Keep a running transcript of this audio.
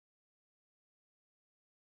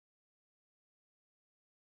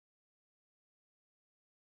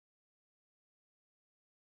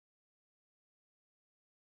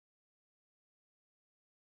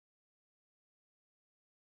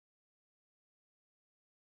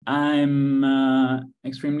I'm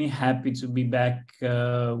extremely happy to be back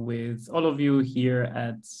with all of you here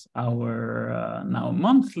at our now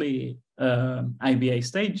monthly IBA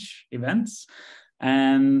Stage events.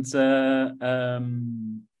 And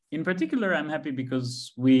in particular, I'm happy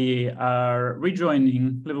because we are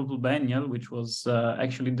rejoining Liverpool Biennial, which was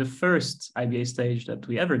actually the first IBA Stage that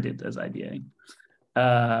we ever did as IBA.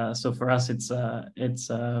 So for us, it's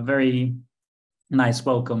a very nice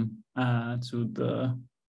welcome to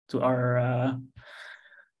our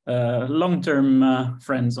long-term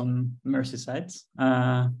friends on Merseyside,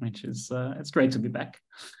 which is it's great to be back.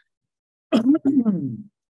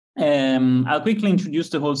 I'll quickly introduce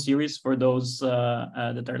the whole series for those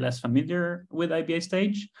that are less familiar with IBA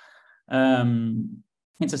Stage.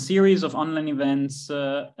 It's a series of online events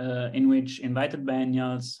in which invited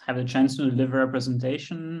biennials have the chance to deliver a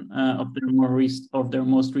presentation of their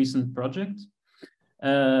most recent project.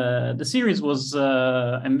 The series was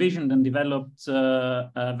envisioned and developed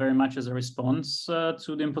very much as a response to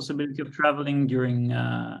the impossibility of traveling during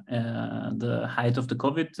the height of the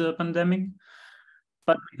COVID pandemic.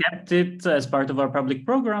 But we kept it as part of our public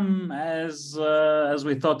program as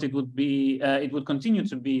we thought it would be. It would continue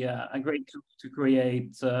to be a great tool to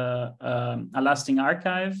create a lasting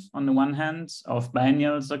archive, on the one hand, of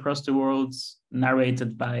biennials across the world,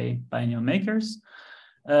 narrated by biennial makers.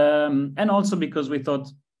 And also because we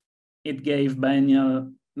thought it gave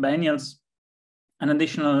biennials an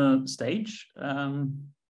additional stage,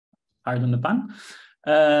 pardon the pun,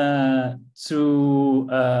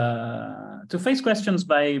 to face questions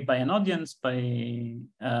by an audience, by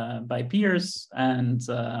peers, and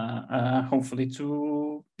hopefully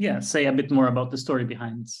to say a bit more about the story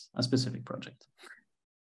behind a specific project.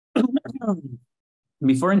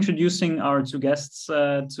 Before introducing our two guests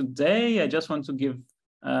today, I just want to give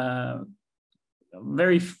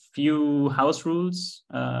very few house rules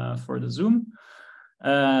for the Zoom.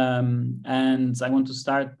 And I want to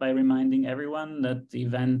start by reminding everyone that the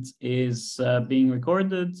event is being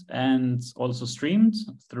recorded and also streamed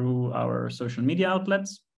through our social media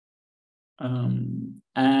outlets.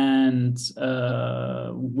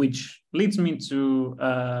 Which leads me to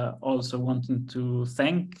also wanting to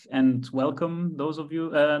thank and welcome those of you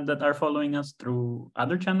that are following us through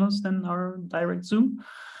other channels than our direct Zoom.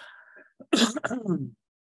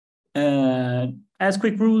 As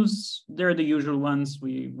quick rules, they're the usual ones.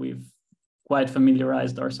 We've quite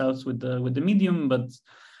familiarized ourselves with the medium, but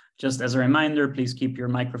just as a reminder, please keep your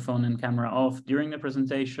microphone and camera off during the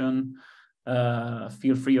presentation.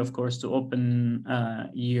 Feel free, of course, to open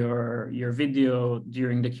your video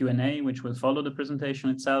during the Q&A, which will follow the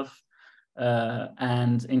presentation itself.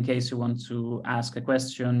 And in case you want to ask a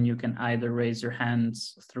question, you can either raise your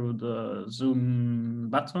hands through the Zoom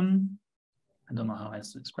button. I don't know how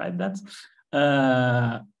else to describe that.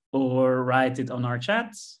 Or write it on our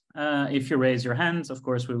chat. If you raise your hands, of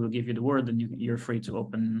course, we will give you the word, and you're free to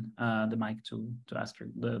open the mic to ask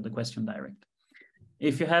the question direct.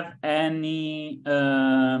 If you have any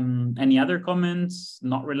other comments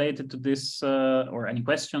not related to this or any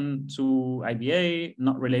question to IBA,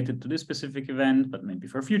 not related to this specific event, but maybe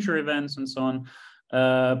for future events and so on,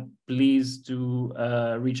 please do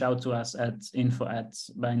reach out to us at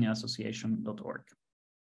info@biennialassociation.org.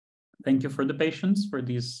 Thank you for the patience for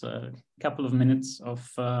these couple of minutes of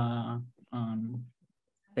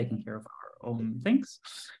taking care of our own things.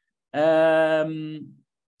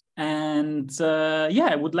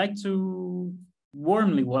 I would like to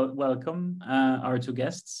warmly welcome our two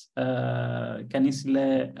guests,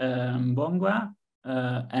 Khanyisile Mbongwa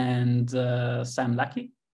and Sam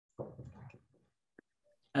Lackey,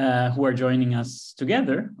 who are joining us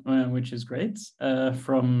together, which is great,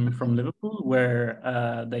 from Liverpool, where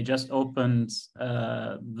they just opened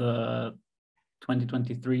the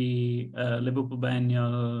 2023 Liverpool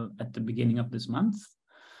Biennial at the beginning of this month.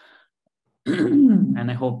 And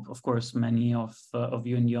I hope, of course, many of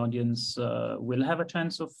you in the audience will have a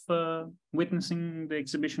chance of witnessing the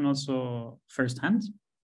exhibition also firsthand.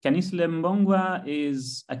 Khanyisile Mbongwa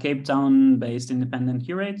is a Cape Town-based independent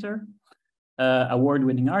curator,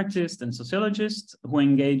 award-winning artist and sociologist who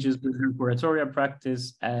engages with her curatorial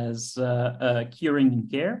practice as curing and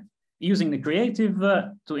care, using the creative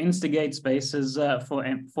to instigate spaces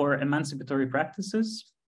for emancipatory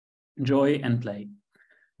practices, joy and play.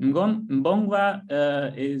 Mbongwa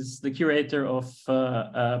is the curator of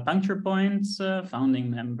Puncture Points, founding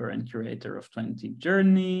member and curator of 20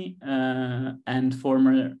 Journey, and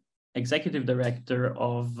former executive director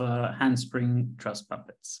of Handspring Trust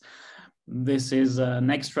Puppets. This is an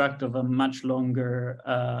extract of a much longer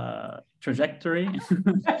trajectory.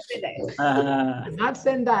 I'm not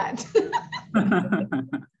saying that.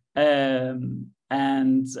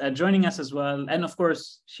 And joining us as well, and of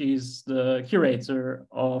course, she's the curator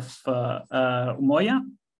of uMoya,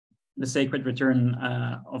 the Sacred Return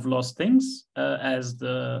of Lost Things, as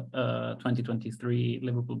the 2023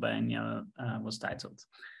 Liverpool Biennial was titled.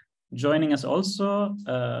 Joining us also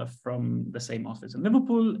from the same office in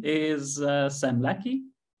Liverpool is Sam Lackey,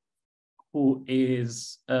 who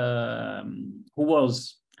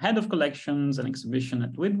was head of collections and exhibition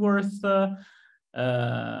at Whitworth,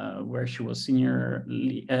 where she was senior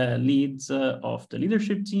lead of the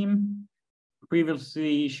leadership team.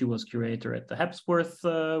 Previously, she was curator at the Hepsworth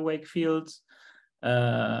Wakefield,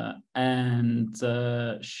 and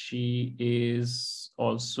she is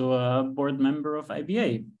also a board member of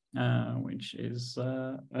IBA, which is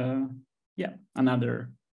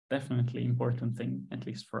another definitely important thing, at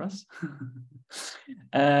least for us.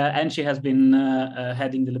 And she has been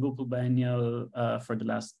heading the Liverpool Biennial for the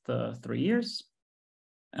last 3 years.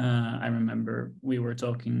 I remember we were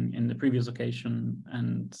talking in the previous occasion,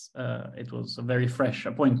 and it was a very fresh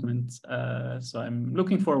appointment. So I'm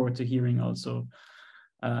looking forward to hearing also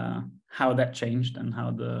how that changed and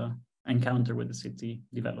how the encounter with the city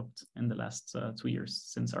developed in the last 2 years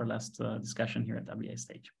since our last discussion here at IBA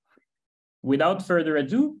Stage. Without further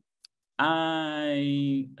ado,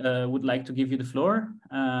 I would like to give you the floor,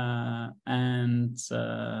 and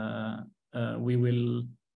we will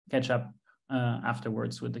catch up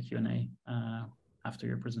afterwards with the Q&A after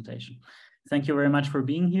your presentation. Thank you very much for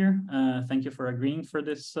being here. Thank you for agreeing for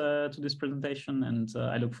this to this presentation, and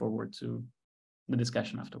I look forward to the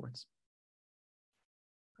discussion afterwards.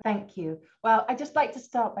 Thank you. Well, I'd just like to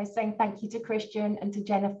start by saying thank you to Christian and to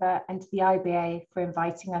Jennifer and to the IBA for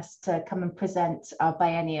inviting us to come and present our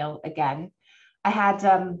biennial again. I had,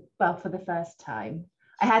 well, for the first time,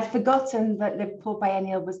 I had forgotten that Liverpool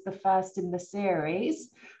Biennial was the first in the series.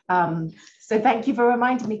 So thank you for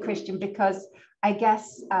reminding me, Christian, because I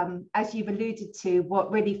guess, as you've alluded to,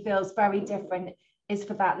 what really feels very different is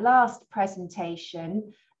for that last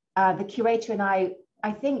presentation, the curator and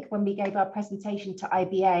I think when we gave our presentation to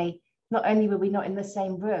IBA, not only were we not in the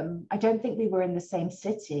same room, I don't think we were in the same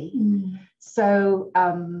city. So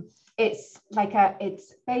it's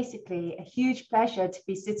basically a huge pleasure to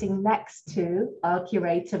be sitting next to our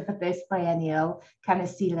curator for this biennial,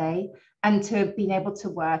 Khanyisile, and to have been able to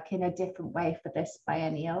work in a different way for this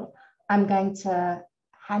biennial. I'm going to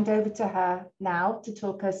hand over to her now to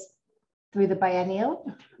talk us through the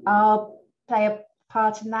biennial. I'll play a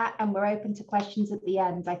part in that, and we're open to questions at the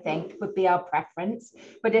end, I think would be our preference.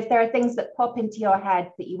 But if there are things that pop into your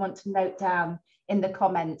head that you want to note down in the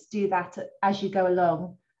comments, do that as you go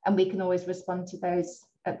along, and we can always respond to those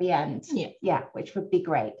at the end. Yeah, which would be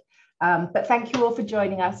great. But thank you all for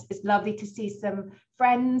joining us. It's lovely to see some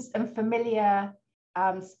friends and familiar,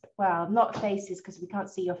 well, not faces because we can't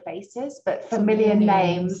see your faces, but familiar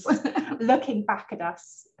names looking back at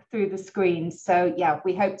us through the screen. So yeah,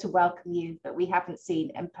 we hope to welcome you that we haven't seen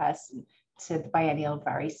in person to the biennial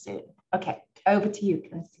very soon. Okay, over to you,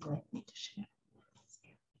 Khanyisile.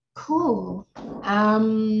 Cool.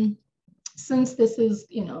 Since this is,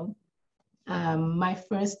 my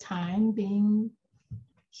first time being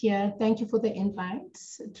here, thank you for the invite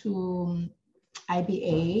to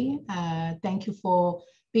IBA. Thank you for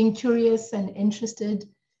being curious and interested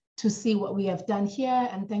to see what we have done here.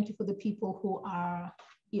 And thank you for the people who are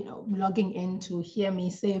logging in to hear me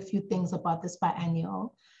say a few things about this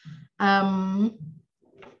biennial. Yeah,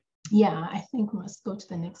 I think we must go to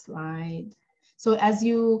the next slide. So as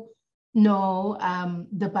you know,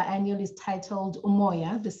 the biennial is titled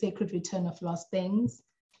uMoya, the Sacred Return of Lost Things,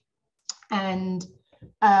 and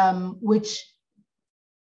which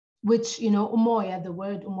uMoya, the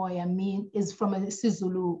word uMoya is from an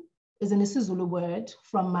isiZulu word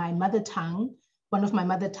from my mother tongue, one of my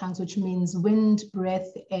mother tongues, which means wind,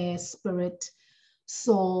 breath, air, spirit,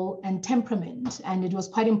 soul, and temperament. And it was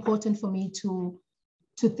quite important for me to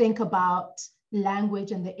think about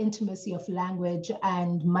language and the intimacy of language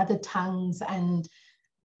and mother tongues, and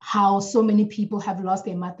how so many people have lost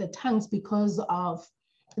their mother tongues because of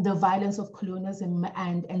the violence of colonialism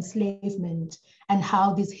and enslavement, and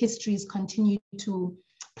how these histories continue to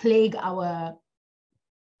plague our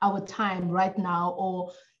time right now,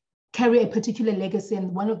 or carry a particular legacy.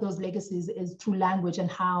 And one of those legacies is through language and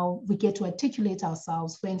how we get to articulate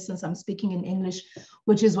ourselves. For instance, I'm speaking in English,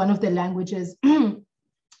 which is one of the languages,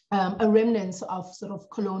 a remnant of sort of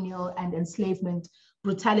colonial and enslavement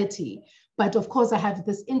brutality. But of course, I have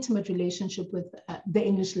this intimate relationship with the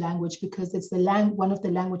English language because it's one of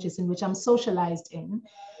the languages in which I'm socialized in.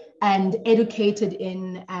 and educated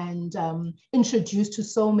in and introduced to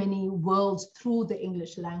so many worlds through the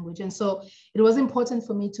English language. And so it was important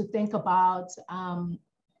for me to think about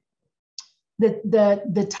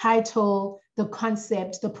the title, the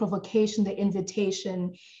concept, the provocation, the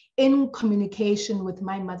invitation in communication with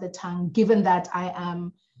my mother tongue, given that I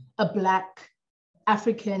am a Black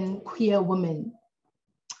African queer woman.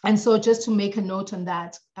 And so just to make a note on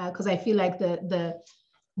that, because I feel like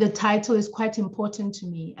the title is quite important to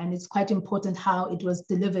me, and it's quite important how it was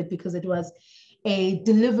delivered, because it was a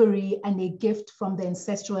delivery and a gift from the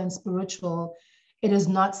ancestral and spiritual. It is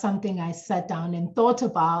not something I sat down and thought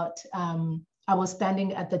about. I was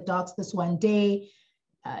standing at the docks this one day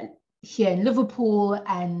here in Liverpool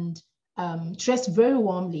and dressed very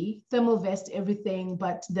warmly, thermal vest, everything,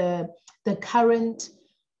 but the current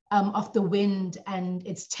of the wind and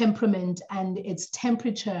its temperament and its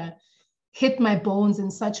temperature hit my bones in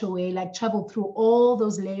such a way, like traveled through all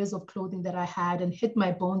those layers of clothing that I had and hit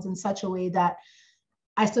my bones in such a way that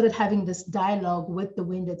I started having this dialogue with the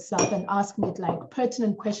wind itself and asking it like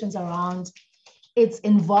pertinent questions around its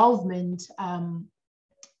involvement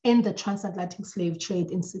in the transatlantic slave trade,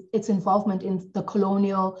 its involvement in the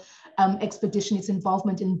colonial expedition, its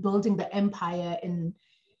involvement in building the empire in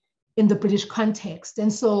the British context.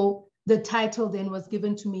 And so the title then was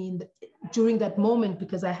given to me during that moment,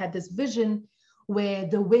 because I had this vision where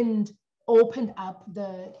the wind opened up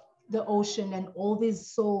the ocean and all these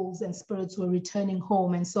souls and spirits were returning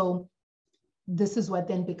home. And so this is what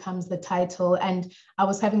then becomes the title. And I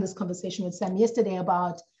was having this conversation with Sam yesterday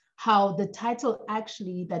about how the title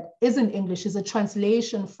actually that is in English is a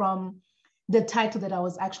translation from the title that I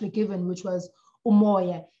was actually given, which was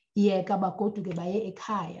uMoya. You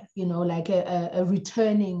know, like a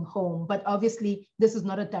returning home. But obviously, this is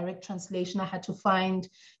not a direct translation. I had to find,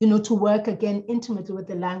 you know, to work again intimately with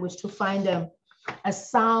the language to find a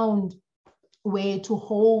sound way to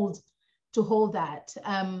hold that.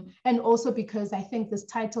 And also because I think this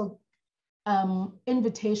title,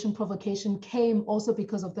 invitation, provocation, came also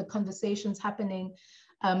because of the conversations happening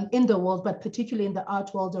in the world, but particularly in the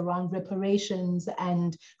art world around reparations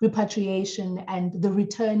and repatriation and the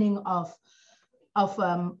returning of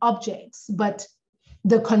objects. But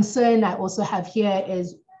the concern I also have here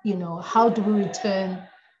is, you know, how do we return,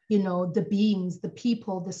 you know, the beings, the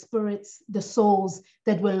people, the spirits, the souls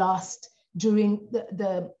that were lost during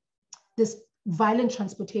this violent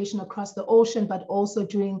transportation across the ocean, but also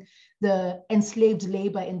during the enslaved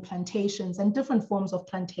labor in plantations and different forms of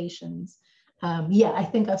plantations. Yeah, I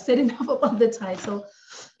think I've said enough about the title.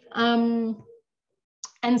 And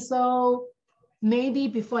so maybe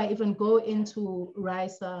before I even go into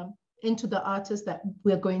Raisa, into the artists that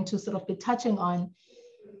we're going to sort of be touching on,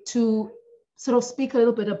 to sort of speak a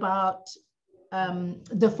little bit about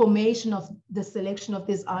the formation of the selection of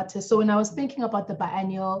these artists. So when I was thinking about the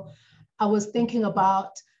biennial, I was thinking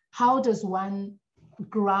about how does one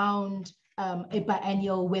ground a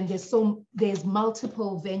biennial when there's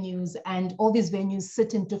multiple venues and all these venues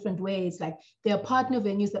sit in different ways. Like there are partner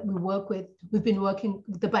venues that we work with. The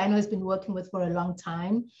biennial has been working with for a long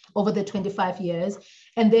time, over the 25 years.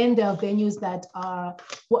 And then there are venues that are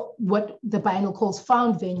what the biennial calls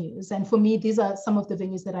found venues. And for me, these are some of the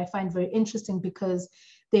venues that I find very interesting because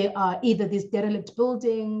they are either these derelict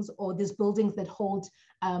buildings or these buildings that hold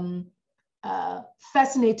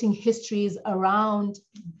fascinating histories around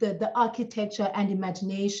the architecture and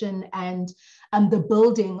imagination and the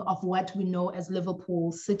building of what we know as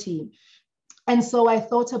Liverpool City. And so I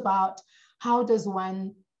thought about how does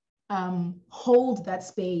one hold that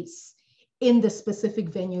space in the specific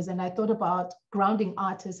venues. And I thought about grounding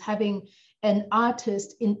artists, having an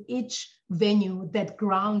artist in each venue that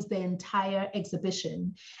grounds the entire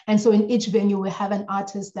exhibition. And so in each venue, we have an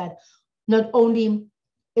artist that not only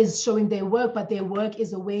is showing their work, but their work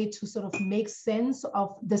is a way to sort of make sense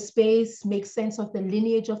of the space, make sense of the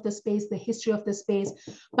lineage of the space, the history of the space,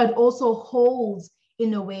 but also holds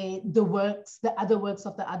in a way the other works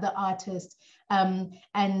of the other artists,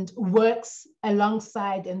 and works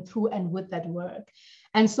alongside and through and with that work.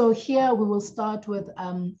 And so here we will start with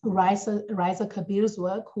Raisa Kabir's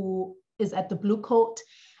work, who is at the Blue Coat,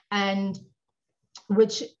 and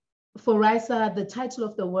which for Raisa, the title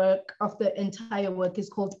of the work, of the entire work, is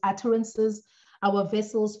called Utterances, Our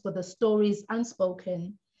Vessels for the Stories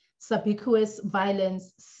Unspoken, Subiquitous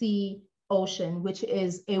Violence, Sea, Ocean, which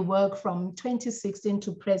is a work from 2016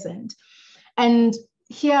 to present. And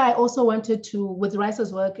here I also wanted to, with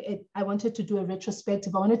Raisa's work, I wanted to do a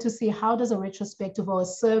retrospective. I wanted to see how does a retrospective or a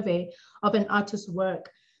survey of an artist's work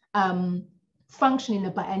function in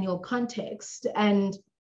a biennial context. And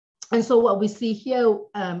And so what we see here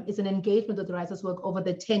is an engagement with Raisa's work over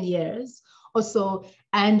the 10 years or so,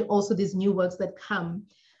 and also these new works that come,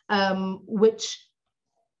 which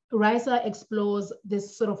Raisa explores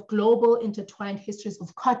this sort of global intertwined histories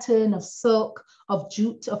of cotton, of silk, of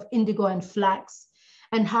jute, of indigo and flax,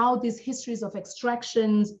 and how these histories of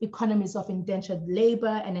extractions, economies of indentured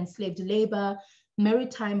labor and enslaved labor,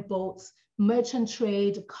 maritime boats, merchant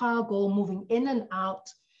trade, cargo moving in and out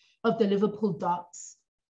of the Liverpool docks.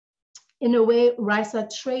 In a way, Raisa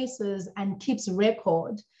traces and keeps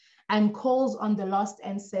record and calls on the lost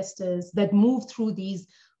ancestors that move through these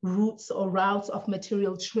routes or routes of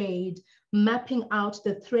material trade, mapping out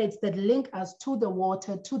the threads that link us to the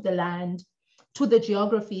water, to the land, to the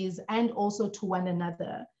geographies, and also to one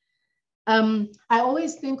another. I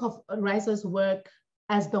always think of Raisa's work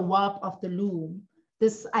as the warp of the loom,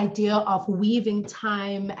 this idea of weaving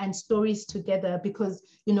time and stories together, because,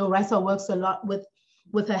 you know, Raisa works a lot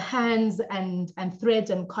with her hands and thread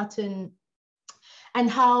and cotton, and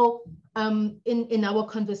how in our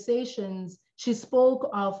conversations, she spoke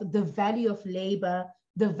of the value of labor,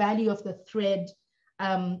 the value of the thread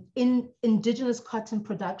in indigenous cotton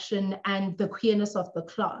production and the queerness of the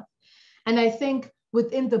cloth. And I think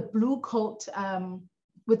within the Blue Coat,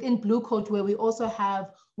 where we also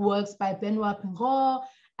have works by Benoit Pingot,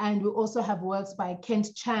 and we also have works by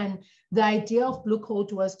Kent Chan, the idea of Blue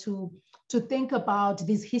Coat was to think about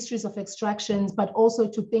these histories of extractions, but also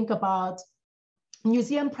to think about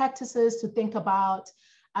museum practices, to think about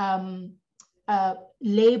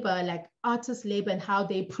labor, like artist labor and how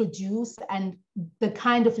they produce and the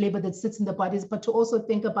kind of labor that sits in the bodies, but to also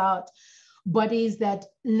think about bodies that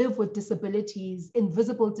live with disabilities,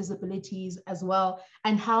 invisible disabilities as well,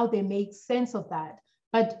 and how they make sense of that,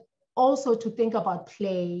 but also to think about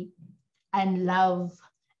play and love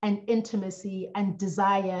and intimacy and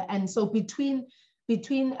desire. And so between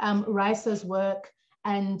Raisa's work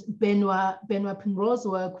and Benoit Pinros's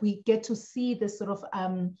work, we get to see this sort of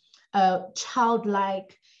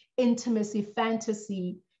childlike intimacy,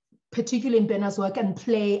 fantasy, particularly in Benoit's work, and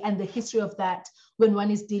play and the history of that when one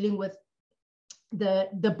is dealing with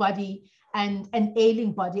the body and an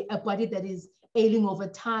ailing body, a body that is ailing over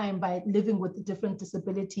time by living with different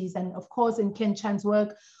disabilities. And of course, in Ken Chan's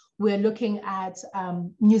work, we're looking at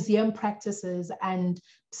museum practices and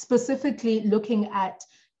specifically looking at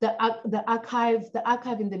the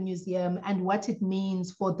archive in the museum and what it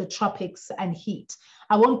means for the tropics and heat.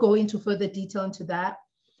 I won't go into further detail into that,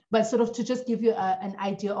 but sort of to just give you an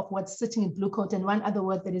idea of what's sitting in Blue Coat. And one other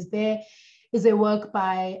work that is there is a work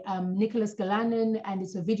by Nicholas Galanin, and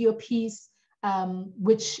it's a video piece,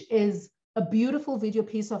 which is a beautiful video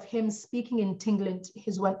piece of him speaking in Tinglet,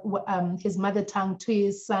 his mother tongue, to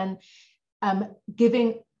his son,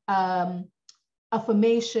 giving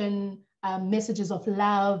affirmation, messages of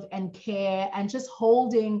love and care, and just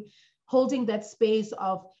holding that space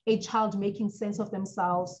of a child making sense of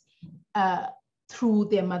themselves through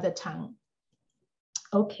their mother tongue.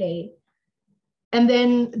 Okay. And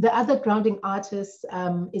then the other grounding artist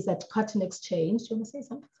is at Cotton Exchange. Do you want to say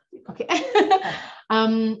something? Okay.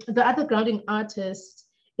 The other grounding artist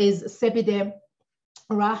is Sebide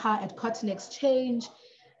Raha at Cotton Exchange.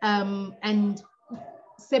 And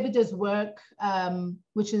Sebide's work,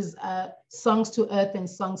 which is Songs to Earth and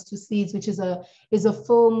Songs to Seeds, which is a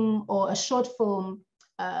film or a short film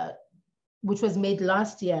which was made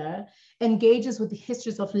last year, engages with the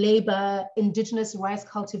histories of labor, indigenous rice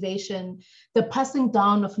cultivation, the passing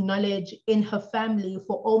down of knowledge in her family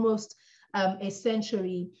for almost a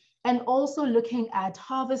century, and also looking at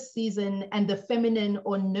harvest season and the feminine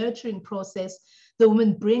or nurturing process the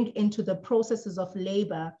women bring into the processes of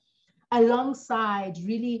labor, alongside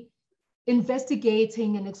really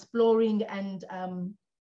investigating and exploring and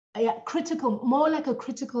more like a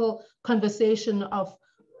critical conversation of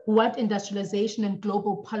what industrialization and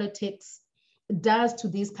global politics does to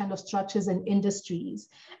these kind of structures and industries,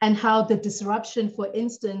 and how the disruption, for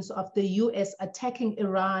instance, of the US attacking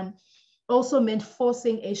Iran also meant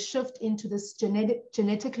forcing a shift into this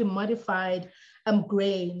genetically modified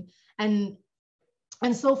grain. And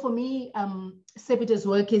so for me, Sebide's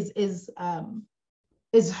work is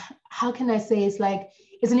how can I say,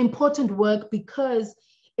 it's an important work because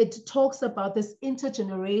it talks about this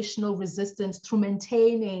intergenerational resistance through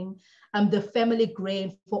maintaining the family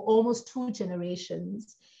grain for almost 2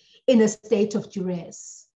 generations in a state of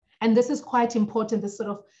duress. And this is quite important, this sort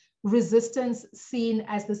of resistance seen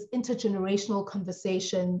as this intergenerational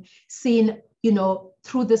conversation, seen, you know,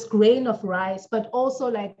 through this grain of rice, but also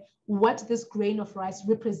like what this grain of rice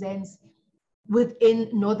represents within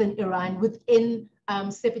northern Iran, within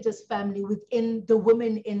Sepida's family, within the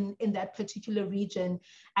women in that particular region,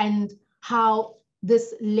 and how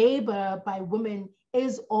this labor by women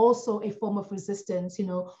is also a form of resistance. You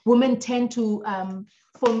know, women tend to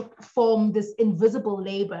form this invisible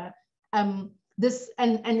labor. And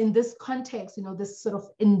in this context, you know, this sort of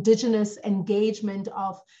indigenous engagement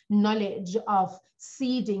of knowledge, of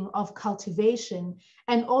seeding, of cultivation.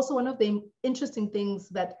 And also one of the interesting things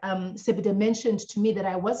that Sepida mentioned to me that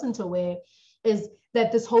I wasn't aware is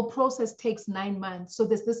that this whole process takes 9 months. So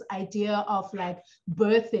there's this idea of like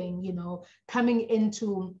birthing, you know, coming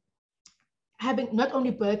into having not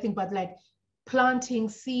only birthing, but like planting,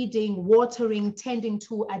 seeding, watering, tending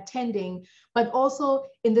to, attending, but also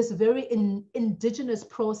in this very indigenous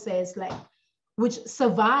process, like which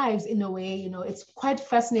survives in a way. You know, it's quite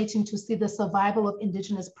fascinating to see the survival of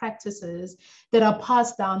indigenous practices that are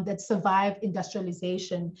passed down, that survive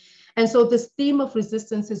industrialization. And so this theme of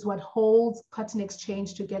resistance is what holds Cotton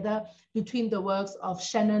Exchange together, between the works of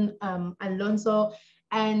Shannon Alonso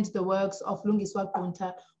and the works of Lungiswa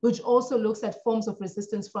Kunta, which also looks at forms of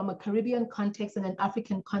resistance from a Caribbean context and an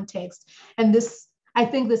African context. And this, I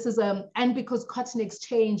think this is, and because Cotton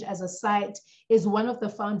Exchange as a site is one of the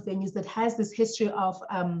found venues that has this history of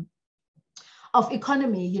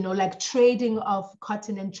economy, you know, like trading of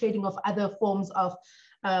cotton and trading of other forms of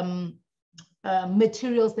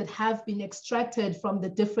materials that have been extracted from the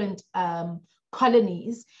different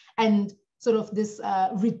colonies, and sort of this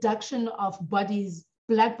reduction of bodies,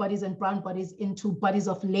 Black bodies and brown bodies, into bodies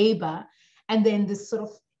of labor, and then this sort of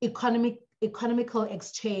economical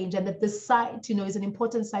exchange. And that this site, you know, is an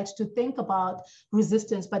important site to think about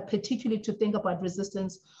resistance, but particularly to think about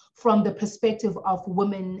resistance from the perspective of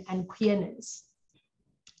women and queerness.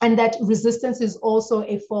 And that resistance is also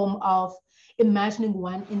a form of imagining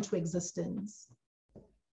one into existence.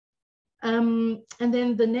 And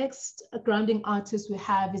then the next grounding artist we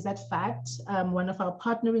have is at Fact, one of our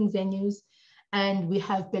partnering venues. And we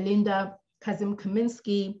have Belinda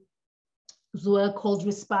Kazim-Kaminsky's work called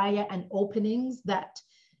Respire and Openings, that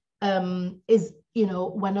is, you know,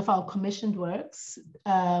 one of our commissioned works,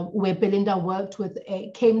 where Belinda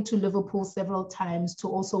came to Liverpool several times to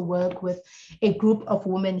also work with a group of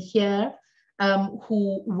women here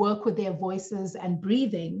who work with their voices and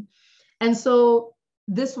breathing. And so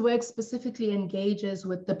this work specifically engages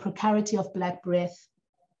with the precarity of Black breath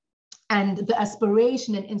and the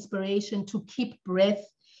aspiration and inspiration to keep breath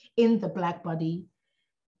in the Black body.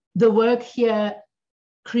 The work here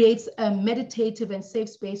creates a meditative and safe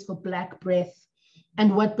space for Black breath,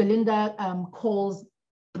 and what Belinda calls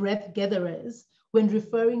breath gatherers, when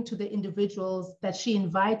referring to the individuals that she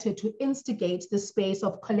invited to instigate the space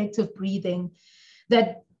of collective breathing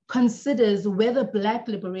that considers whether Black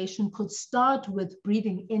liberation could start with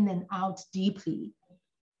breathing in and out deeply.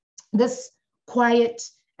 This quiet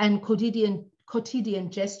and quotidian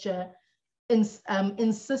gesture,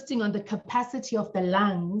 insisting on the capacity of the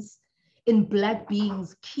lungs in Black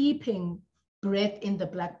beings keeping breath in the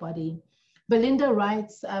Black body. Belinda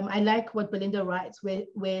writes, I like what Belinda writes,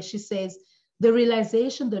 where she says, the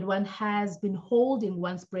realization that one has been holding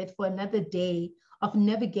one's breath for another day of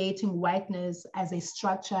navigating whiteness as a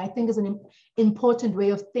structure, I think is an important way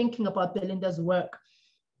of thinking about Belinda's work,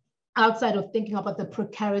 outside of thinking about the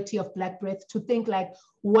precarity of Black breath, to think like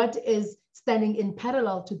what is standing in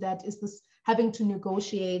parallel to that is this having to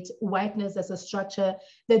negotiate whiteness as a structure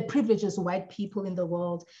that privileges white people in the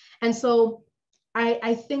world. And so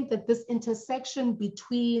I think that this intersection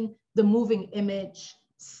between the moving image,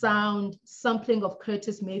 sound, sampling of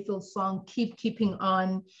Curtis Mayfield's song, Keeping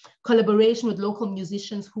On, collaboration with local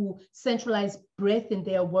musicians who centralize breath in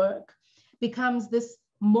their work, becomes this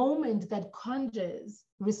moment that conjures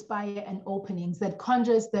respire and openings, that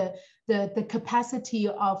conjures the capacity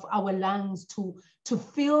of our lungs to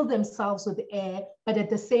fill themselves with air, but at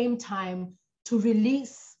the same time to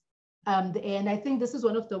release the air. And I think this is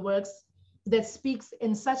one of the works that speaks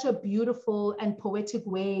in such a beautiful and poetic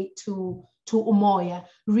way to uMoya,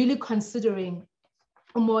 really considering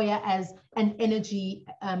uMoya as an energy,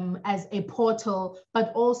 as a portal,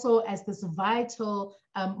 but also as this vital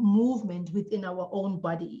movement within our own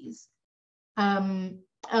bodies.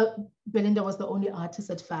 Belinda was the only artist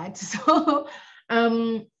at Fact. So,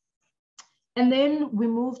 and then we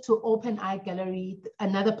moved to Open Eye Gallery,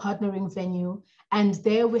 another partnering venue. And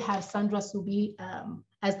there we have Sandra Subi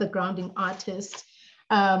as the grounding artist,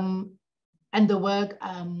 and the work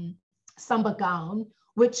Samba Gown,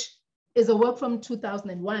 which is a work from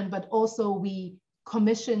 2001, but also we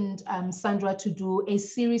commissioned Sandra to do a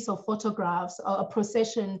series of photographs, or a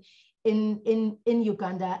procession in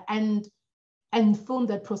Uganda, and film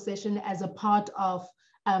that procession as a part of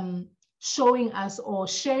showing us or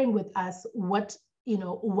sharing with us what,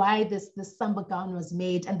 why this samba gown was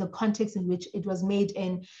made and the context in which it was made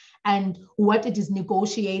in, and what it is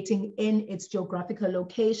negotiating in its geographical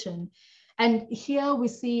location. And here we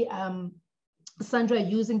see Sandra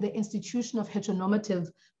using the institution of heteronormative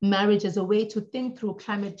marriage as a way to think through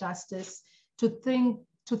climate justice, to think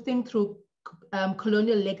through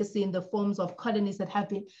colonial legacy in the forms of colonies that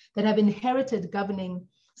have inherited governing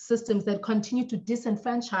systems that continue to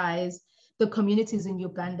disenfranchise the communities in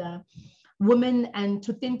Uganda. Women, and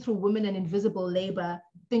to think through women and invisible labor,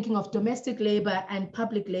 thinking of domestic labor and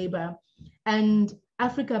public labor, and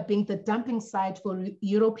Africa being the dumping site for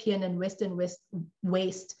European and Western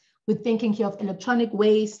waste. We're thinking here of electronic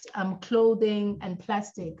waste, clothing, and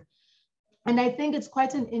plastic. And I think it's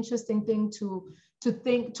quite an interesting thing to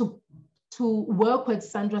work with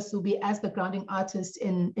Sandra Subi as the grounding artist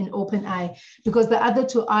in OpenEye, because the other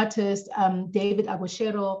two artists, David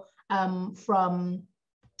Agushero from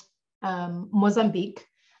Mozambique,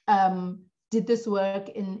 did this work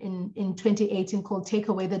in 2018 called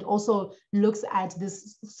Takeaway, that also looks at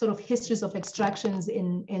this sort of histories of extractions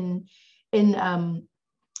in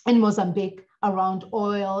Mozambique around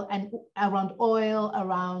oil,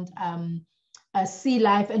 around sea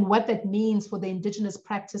life, and what that means for the indigenous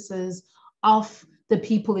practices of the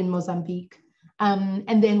people in Mozambique.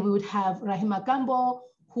 And then we would have Rahima Gambo,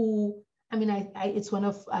 who, it's one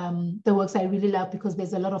of the works I really love, because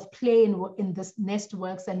there's a lot of play in this nest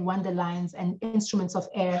works and wonderlines and instruments of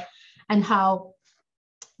air, and how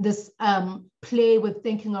this play with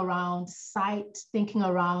thinking around site, thinking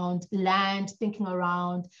around land, thinking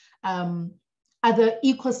around other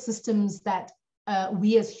ecosystems that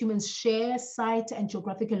we as humans share, site and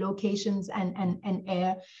geographical locations and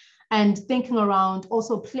air, and thinking around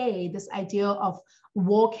also play, this idea of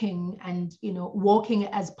walking, and walking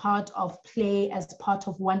as part of play, as part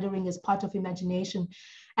of wandering, as part of imagination,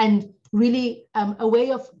 and really a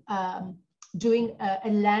way of doing a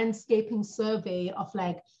landscaping survey of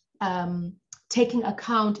taking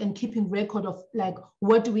account and keeping record of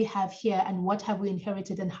what do we have here and what have we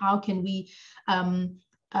inherited, and how can we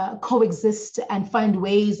coexist and find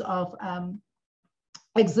ways of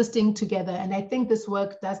existing together. And I think this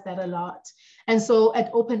work does that a lot. And so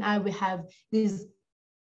at OpenEye, we have these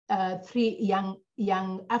three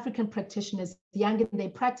young African practitioners, young in their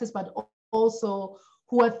practice, but also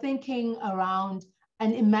who are thinking around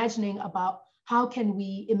and imagining about how can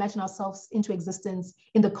we imagine ourselves into existence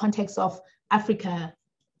in the context of Africa.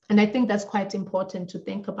 And I think that's quite important to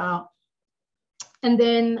think about. And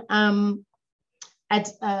then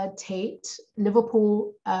at Tate,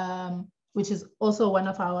 Liverpool, which is also one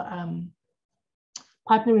of our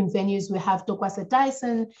partnering venues, we have Dokwase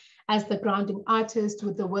Dyson as the grounding artist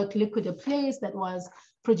with the work Liquid A Place that was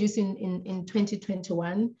produced in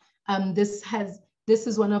 2021. This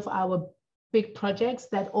is one of our big projects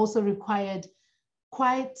that also required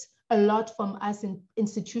quite a lot from us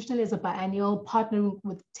institutionally as a biennial, partnering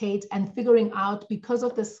with Tate and figuring out, because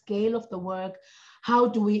of the scale of the work, how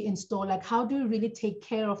do we install, how do we really take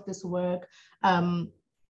care of this work? So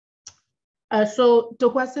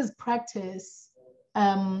Dokwase's practice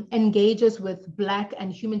engages with Black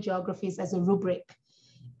and human geographies as a rubric.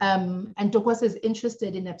 And Dokwase is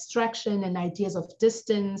interested in abstraction and ideas of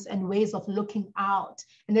distance and ways of looking out.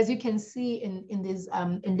 And as you can see in this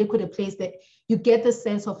in Liquid A Place, that you get the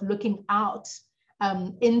sense of looking out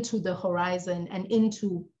into the horizon and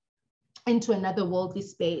into another worldly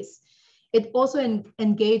space. It also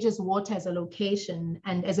engages water as a location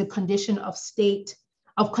and as a condition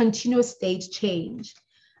of continuous state change.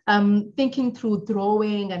 Thinking through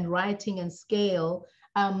drawing and writing and scale,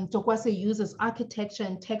 Dokwase uses architecture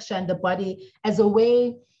and texture and the body as a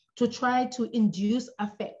way to try to induce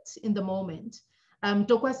affect in the moment.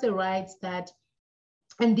 Dokwase writes that,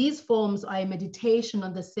 and these forms are a meditation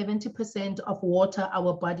on the 70% of water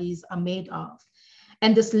our bodies are made of,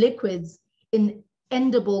 and this liquid's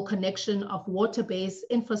inedible connection of water-based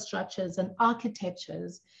infrastructures and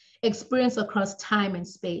architectures experienced across time and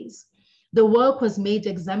space. The work was made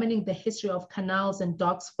examining the history of canals and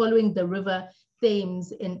docks following the river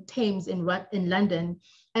Thames in London,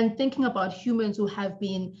 and thinking about humans who have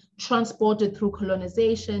been transported through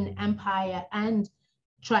colonization, empire, and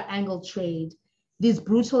triangle trade. These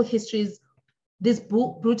brutal histories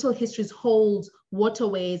hold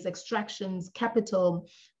waterways, extractions, capital,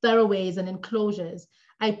 thoroughways, and enclosures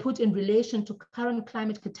I put in relation to current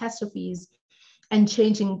climate catastrophes and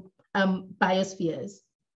changing biospheres.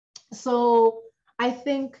 So I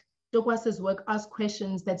think Dokwase's work asks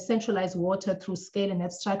questions that centralize water through scale and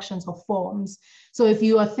abstractions of forms. So if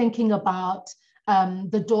you are thinking about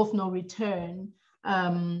the door of no return,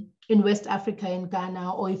 in West Africa, in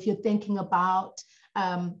Ghana, or if you're thinking about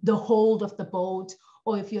the hold of the boat,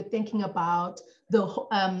 or if you're thinking about the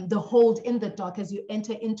hold in the dock as you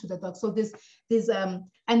enter into the dock. So this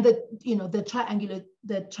and the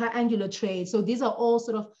triangular trade. So these are all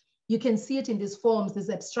sort of, you can see it in these forms, these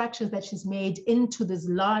abstractions that she's made into this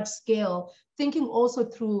large scale, thinking also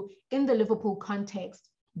through, in the Liverpool context,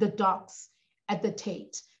 the docks at the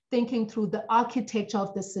Tate, thinking through the architecture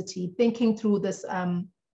of the city, thinking through this,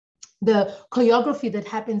 the choreography that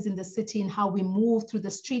happens in the city and how we move through the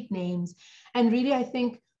street names. And really, I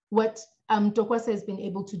think what Tokwasa has been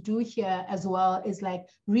able to do here as well is like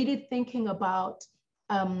really thinking about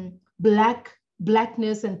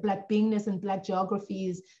Blackness and Black beingness and Black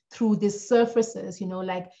geographies through these surfaces, you know,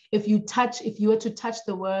 like if you were to touch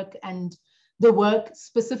the work and the work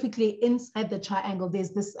specifically inside the triangle,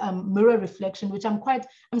 there's this mirror reflection, which I'm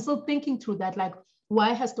still thinking through that, like,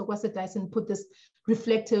 why has Tokwasa Dyson put this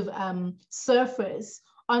reflective surface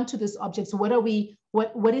onto this object? So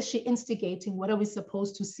what is she instigating? What are we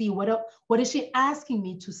supposed to see? What is she asking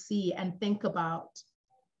me to see and think about?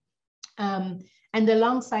 And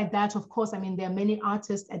alongside that, of course, I mean, there are many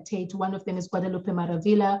artists at Tate. One of them is Guadalupe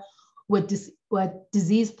Maravilla with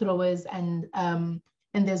disease throwers, and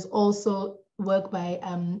there's also work by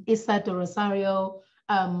Issa de Rosario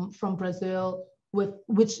from Brazil, with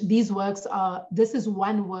which these works are, this is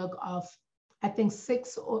one work of, I think,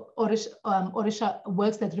 6 Orisha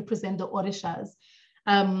works that represent the Orishas.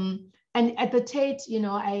 And at the Tate,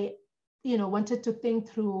 I wanted to think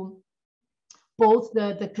through both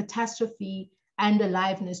the catastrophe and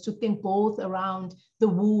aliveness, to think both around the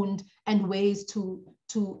wound and ways to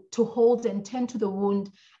hold and tend to the wound,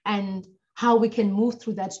 and how we can move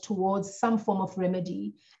through that towards some form of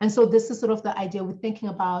remedy. And so this is sort of the idea. We're thinking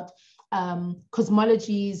about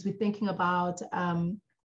cosmologies, we're thinking about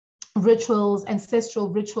rituals, ancestral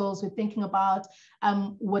rituals, we're thinking about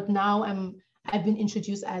what now I've been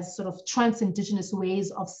introduced as sort of trans-indigenous ways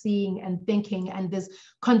of seeing and thinking, and this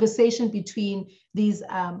conversation between these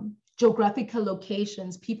geographical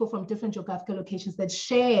locations, people from different geographical locations that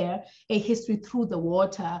share a history through the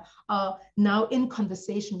water, are now in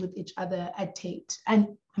conversation with each other at Tate, and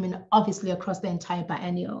I mean, obviously across the entire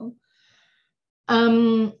biennial.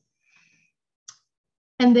 And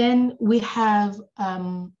then we have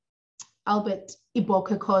Albert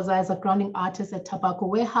Iboke Khoza as a grounding artist at Tobacco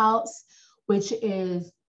Warehouse, which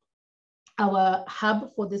is our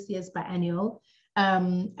hub for this year's biennial.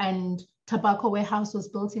 And Tobacco Warehouse was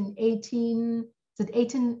built in 18, is it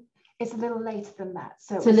 18? It's a little later than that.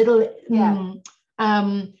 So it's a little, yeah.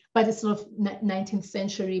 But it's sort of 19th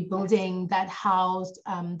century building that housed,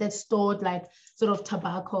 that stored like sort of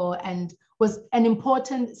tobacco, and was an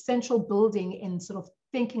important central building in sort of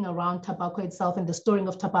thinking around tobacco itself and the storing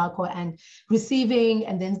of tobacco and receiving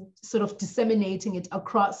and then sort of disseminating it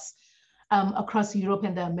across Europe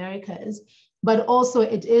and the Americas. But also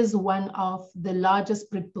it is one of the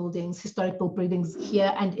largest brick buildings, historical buildings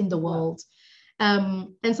here and in the world. And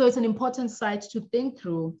so it's an important site to think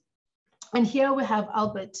through. And here we have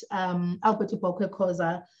Albert Iboke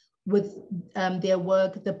Khoza with their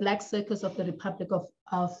work, The Black Circus of the Republic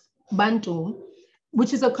of Bantu,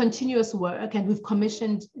 which is a continuous work. And we've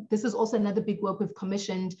commissioned, this is also another big work we've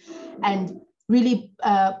commissioned. And really,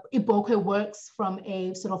 Iboke works from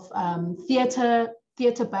a sort of theater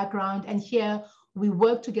background. And here we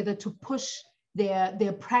work together to push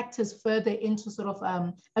their practice further into sort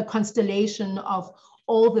of a constellation of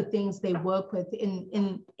all the things they work with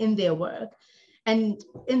in their work. And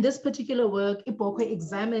in this particular work, Iboke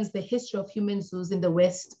examines the history of human zoos in the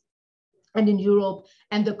West and in Europe,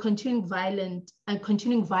 and the continuing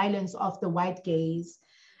violence of the white gaze.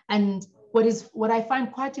 And what I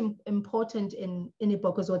find quite important in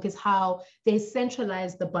Iboke's work is how they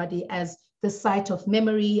centralize the body as the site of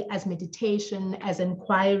memory, as meditation, as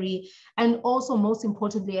inquiry, and also most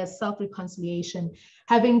importantly, as self-reconciliation.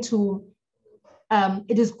 Having to,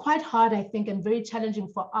 it is quite hard, I think, and very challenging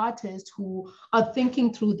for artists who are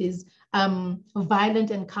thinking through these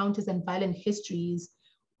violent encounters and violent histories,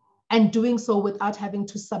 and doing so without having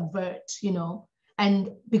to subvert, and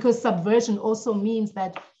because subversion also means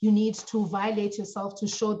that you need to violate yourself to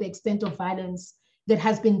show the extent of violence that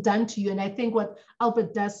has been done to you. And I think what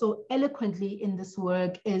Albert does so eloquently in this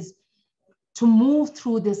work is to move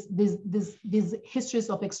through these histories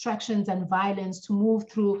of extractions and violence, to move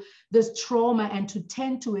through this trauma and to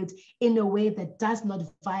tend to it in a way that does not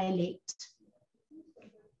violate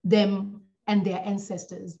them and their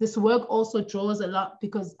ancestors. This work also draws a lot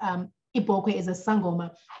because Iboke is a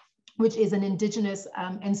Sangoma, which is an indigenous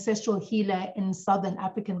ancestral healer in Southern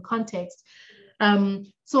African context.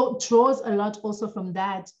 So it draws a lot also from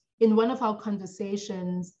that. In one of our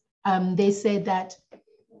conversations, they said that,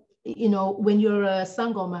 you know, when you're a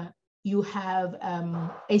Sangoma, you have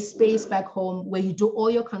a space back home where you do all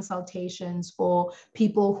your consultations for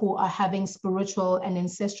people who are having spiritual and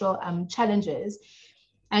ancestral challenges.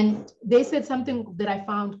 And they said something that I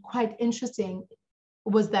found quite interesting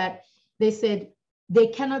was that they said they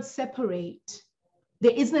cannot separate.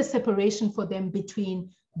 There isn't a separation for them between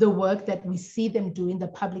the work that we see them do in the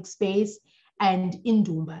public space and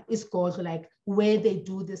Indumba, Isikolo, like where they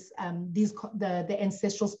do this, the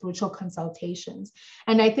ancestral spiritual consultations.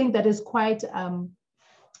 And I think that is quite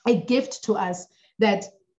a gift to us that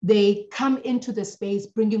they come into the space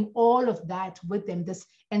bringing all of that with them, this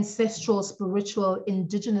ancestral, spiritual,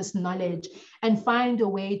 indigenous knowledge, and find a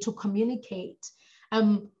way to communicate.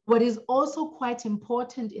 What is also quite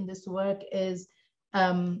important in this work is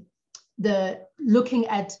the looking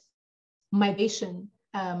at migration,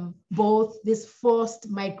 both this forced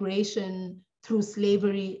migration through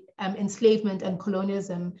slavery, enslavement and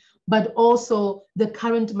colonialism, but also the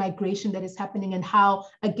current migration that is happening and how,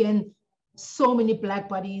 again, so many Black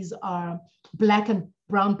bodies are Black and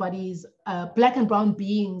brown bodies, Black and brown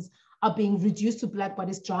beings are being reduced to Black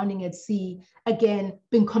bodies drowning at sea, again,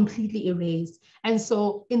 being completely erased. And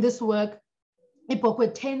so in this work,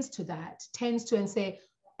 Ipokwe tends to and say,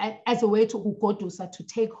 as a way to ugodusa, to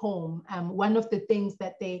take home. One of the things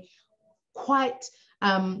that they quite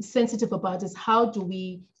sensitive about is how do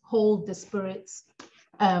we hold the spirits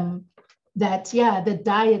that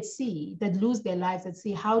die at sea, that lose their lives at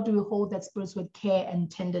sea. How do we hold that spirits with care and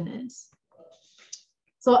tenderness?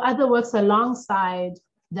 So other works alongside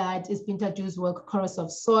that is Binta Du's work, Chorus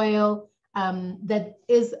of Soil, that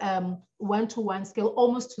is one-to-one scale,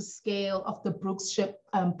 almost to scale of the Brooks ship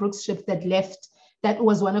that left. That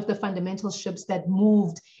was one of the fundamental ships that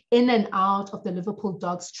moved in and out of the Liverpool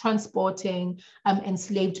docks, transporting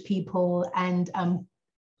enslaved people and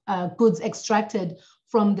goods extracted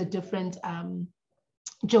from the different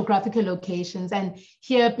geographical locations. And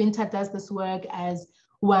here Binta does this work as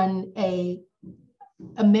a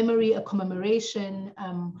memory, a commemoration,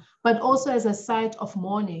 but also as a site of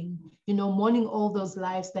mourning, you know, mourning all those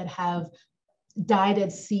lives that have died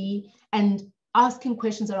at sea, and asking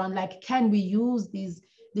questions around, like, can we use these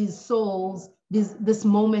souls, this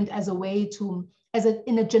moment as a way to,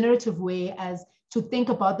 in a generative way, as to think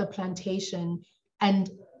about the plantation and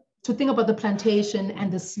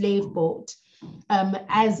the slave boat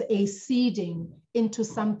as a seeding into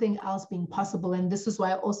something else being possible. And this is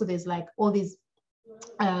why also there's like all these,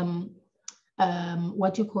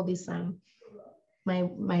 what do you call this?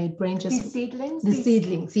 My brain just... These seedlings? The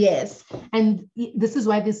seedlings, yes. And this is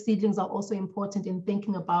why these seedlings are also important in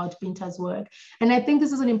thinking about Binta's work. And I think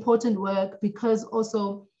this is an important work because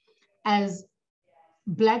also as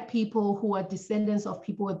Black people who are descendants of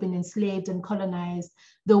people who have been enslaved and colonized,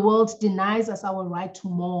 the world denies us our right to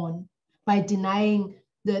mourn by denying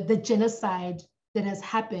the genocide that has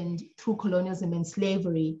happened through colonialism and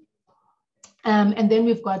slavery. And then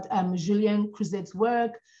we've got Julien Cruzet's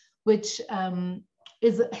work, which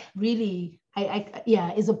is really,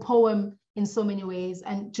 is a poem in so many ways.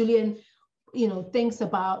 And Julien, you know, thinks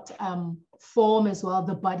about form as well,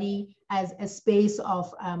 the body as a space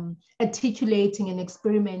of articulating and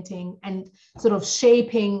experimenting and sort of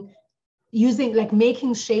shaping, using, like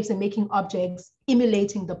making shapes and making objects,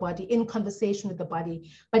 emulating the body, in conversation with the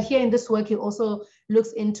body. But here in this work, he also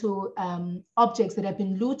looks into objects that have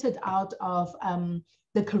been looted out of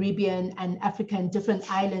the Caribbean and Africa and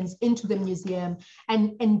different islands into the museum,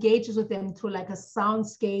 and engages with them through like a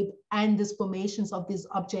soundscape and these formations of these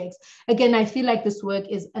objects. Again, I feel like this work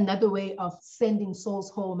is another way of sending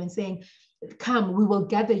souls home and saying, come, we will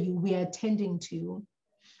gather you, we are attending to you.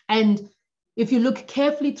 And if you look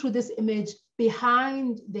carefully through this image,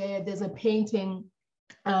 behind there's a painting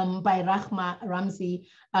by Rahma Ramzi,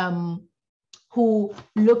 who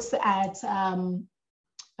looks at,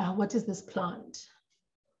 what is this plant?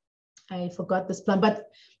 I forgot this plant, but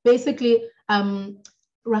basically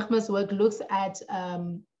Rahma's work looks at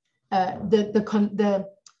the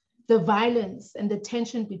violence and the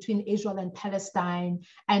tension between Israel and Palestine,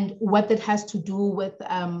 and what that has to do with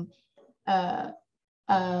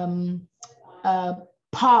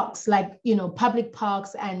parks, like, you know, public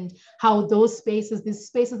parks, and how those spaces, these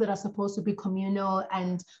spaces that are supposed to be communal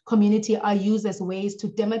and community, are used as ways to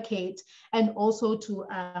demarcate and also to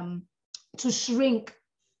shrink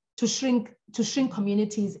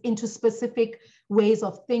communities into specific ways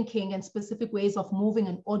of thinking and specific ways of moving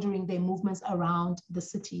and ordering their movements around the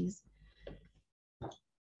cities.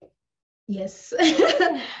 Yes.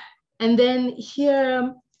 And then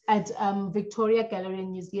here, at Victoria Gallery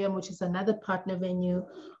and Museum, which is another partner venue,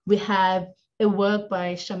 we have a work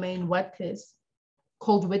by Charmaine Watkins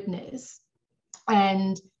called Witness.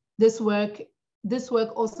 And this work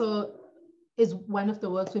also is one of the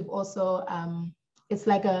works we've also, it's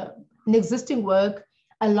like an existing work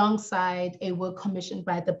alongside a work commissioned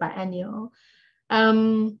by the Biennial.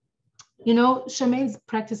 You know, Charmaine's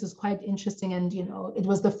practice is quite interesting, and you know, it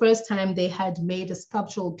was the first time they had made a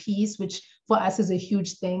sculptural piece, which for us is a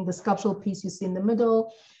huge thing. The sculptural piece you see in the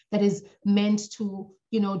middle, that is meant to,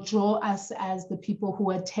 you know, draw us as the people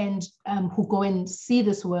who attend, who go and see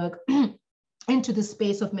this work into the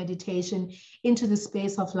space of meditation, into the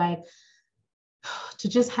space of like, to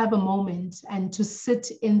just have a moment and to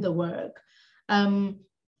sit in the work.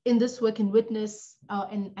 In this work, in Witness,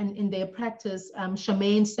 and in their practice,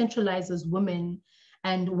 Charmaine centralizes women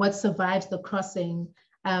and what survives the crossing,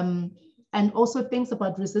 and also thinks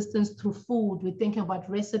about resistance through food. We're thinking about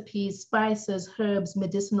recipes, spices, herbs,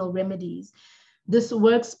 medicinal remedies. This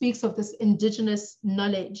work speaks of this indigenous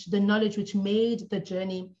knowledge, the knowledge which made the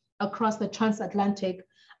journey across the transatlantic,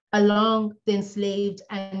 along the enslaved,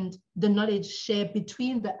 and the knowledge shared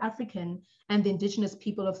between the African and the indigenous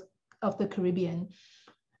people of the Caribbean.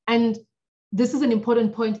 And this is an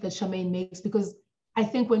important point that Charmaine makes, because I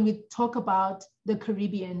think when we talk about the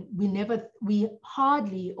Caribbean, we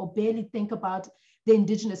hardly or barely think about the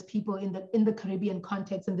indigenous people in the Caribbean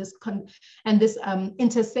context, and this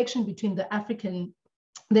intersection between the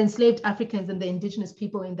enslaved Africans and the indigenous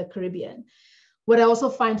people in the Caribbean. What I also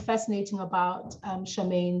find fascinating about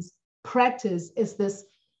Charmaine's practice is this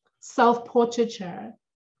self-portraiture,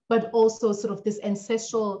 but also sort of this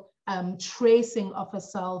ancestral tracing of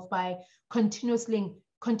herself by continuously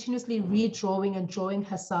redrawing and drawing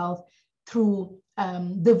herself through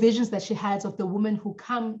the visions that she has of the women who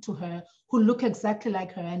come to her, who look exactly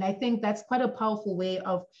like her. And I think that's quite a powerful way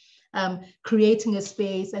of creating a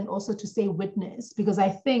space, and also to say witness, because I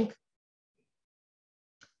think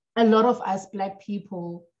a lot of us Black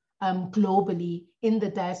people globally in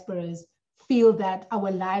the diasporas feel that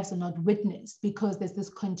our lives are not witnessed because there's this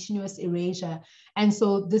continuous erasure. And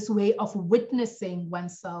so this way of witnessing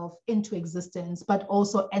oneself into existence, but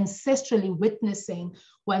also ancestrally witnessing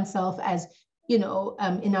oneself, as, you know,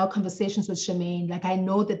 in our conversations with Charmaine, like, I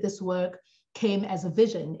know that this work came as a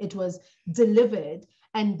vision, it was delivered.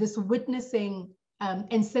 And this witnessing,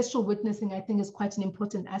 ancestral witnessing, I think is quite an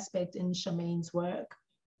important aspect in Charmaine's work.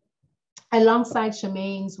 Alongside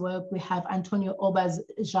Charmaine's work, we have Antonio Oba's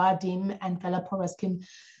Jardim and Galaporas Kim's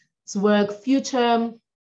work, Future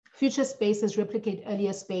Spaces Replicate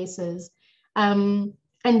Earlier Spaces. And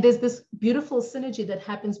there's this beautiful synergy that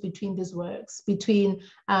happens between these works, between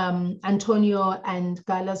Antonio and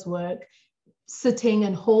Gala's work, sitting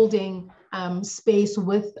and holding space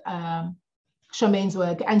with Charmaine's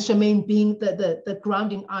work, and Charmaine being the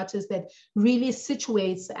grounding artist that really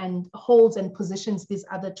situates and holds and positions these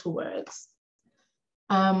other two works.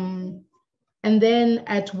 And then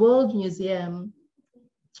at World Museum,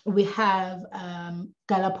 we have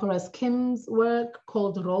Galaporas Kim's work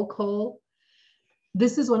called Roll Call.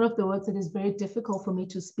 This is one of the works that is very difficult for me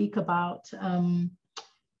to speak about,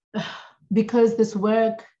 because this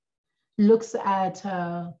work looks at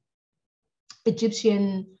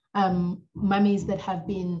Egyptian mummies that have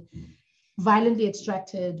been violently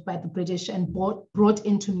extracted by the British and brought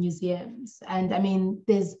into museums. And I mean,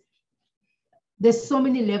 there's so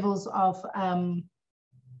many levels of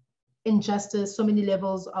injustice, so many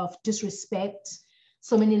levels of disrespect,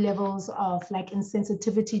 so many levels of like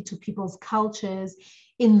insensitivity to people's cultures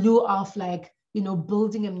in lieu of, like, you know,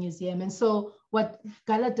 building a museum. And so what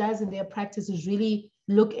Gala does in their practice is really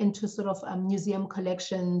look into sort of museum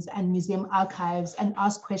collections and museum archives and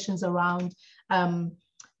ask questions around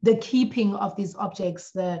the keeping of these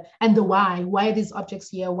objects, and the why are these objects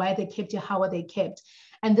here, why are they kept here, how are they kept.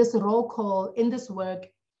 And this roll call in this work,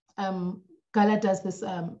 Gala does this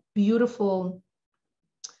beautiful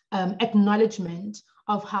acknowledgement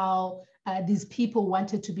of how these people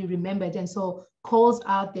wanted to be remembered, and so calls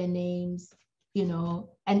out their names, you know,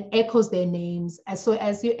 and echoes their names. And so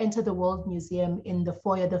as you enter the World Museum in the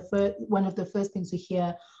foyer, one of the first things you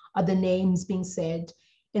hear are the names being said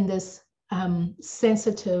in this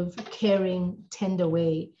sensitive, caring, tender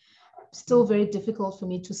way. Still very difficult for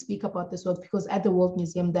me to speak about this work, because at the World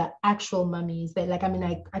Museum, the actual mummies, they're like, I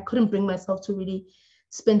mean, I couldn't bring myself to really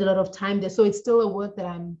spend a lot of time there. So it's still a work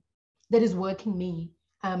that is working me,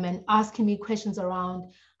 and asking me questions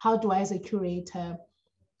around how do I, as a curator,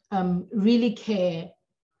 really care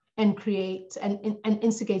and create and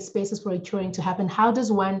instigate spaces for a curing to happen. How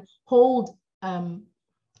does one hold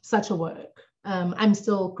such a work? I'm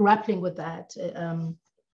still grappling with that.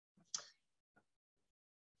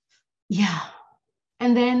 yeah.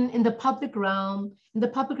 And then in the public realm, we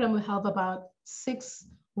have about 6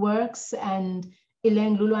 works, and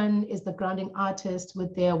Ileng Lulwan is the grounding artist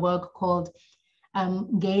with their work called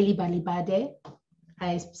Gaili Balibade.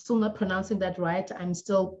 I'm still not pronouncing that right. I'm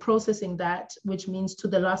still processing that, which means to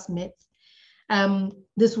the last myth.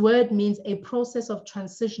 This word means a process of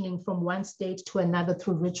transitioning from one state to another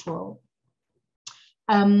through ritual.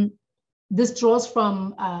 This draws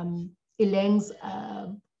from Ileng's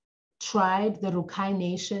tribe, the Rukai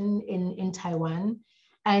Nation in Taiwan,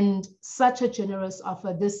 and such a generous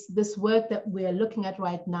offer. This work that we're looking at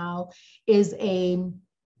right now is Ileng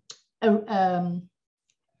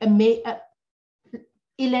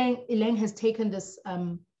has taken this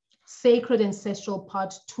sacred ancestral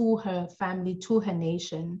pot to her family, to her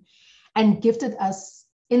nation, and gifted us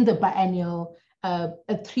in the biennial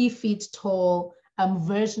a 3 feet tall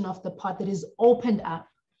version of the pot that is opened up.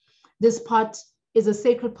 This pot is a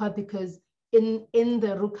sacred pot because in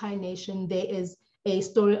the Rukai Nation, there is a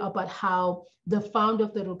story about how the founder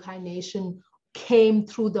of the Rukai Nation came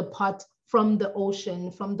through the pot from the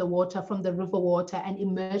ocean, from the water, from the river water, and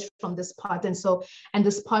emerged from this pot. And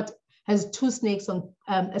this pot has 2 snakes on,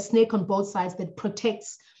 a snake on both sides that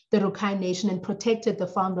protects the Rukai Nation and protected the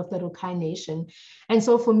founder of the Rukai Nation. And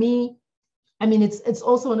so for me, I mean, it's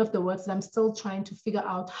also one of the works that I'm still trying to figure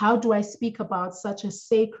out, how do I speak about such a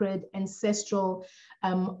sacred ancestral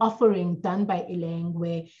offering done by Ileng,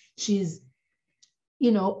 where she's,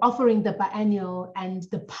 offering the biennial and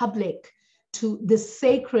the public to the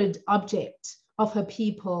sacred object of her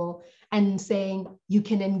people and saying, you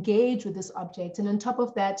can engage with this object. And on top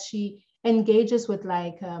of that, she engages with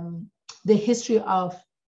the history of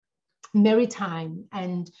maritime,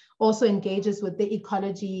 and also engages with the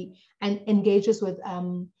ecology, and engages with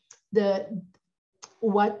the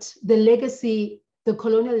legacy, the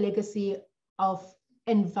colonial legacy of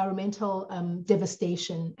environmental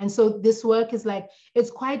devastation. And so this work is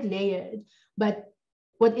it's quite layered, but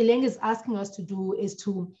what Ileng is asking us to do is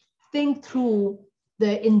to think through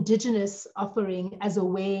the indigenous offering as a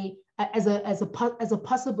way, as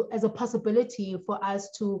a possibility for us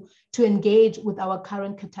to engage with our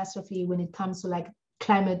current catastrophe when it comes to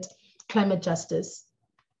climate justice.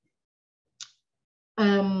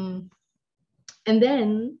 And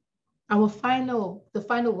then the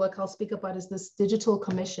final work I'll speak about is this digital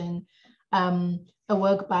commission, a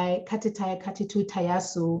work by Katitaya Katitu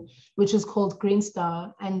Tayasu, which is called Green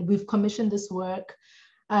Star. And we've commissioned this work,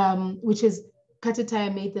 which is,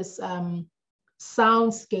 Katitaya made this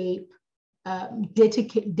soundscape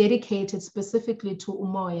dedicated specifically to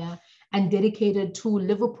uMoya and dedicated to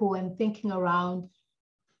Liverpool, and thinking around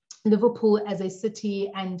Liverpool as a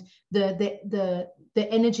city and the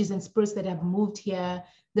energies and spirits that have moved here,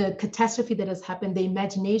 the catastrophe that has happened, the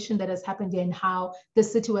imagination that has happened here, and how the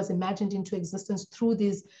city was imagined into existence through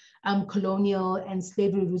these colonial and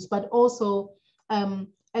slavery roots, but also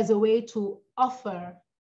as a way to offer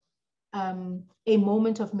a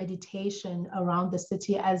moment of meditation around the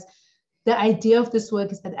city. As the idea of this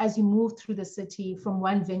work is that as you move through the city from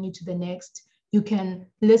one venue to the next, you can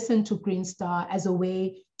listen to Green Star as a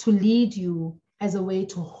way to lead you, as a way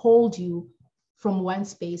to hold you from one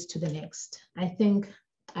space to the next. I think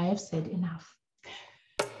I have said enough.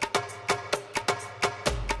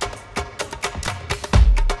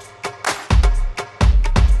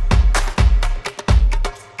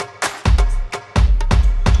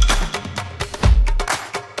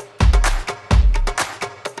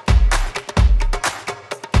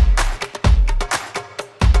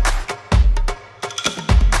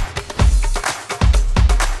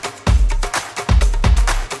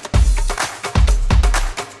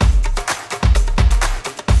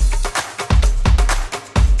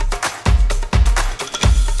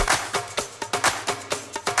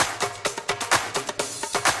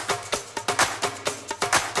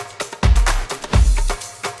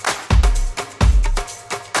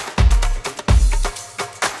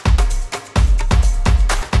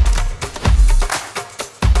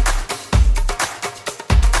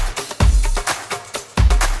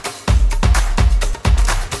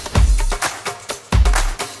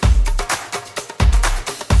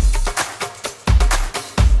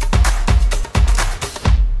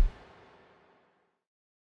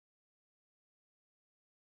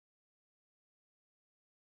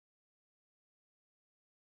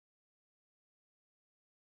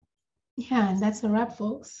 Yeah, and that's a wrap,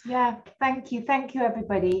 folks. Yeah, thank you,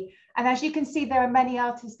 everybody. And as you can see, there are many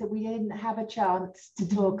artists that we didn't have a chance to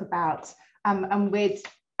talk about. And with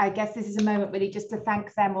I guess this is a moment really just to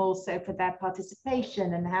thank them also for their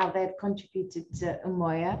participation and how they've contributed to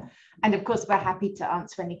uMoya. And of course, we're happy to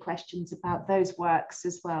answer any questions about those works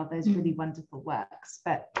as well, those really wonderful works.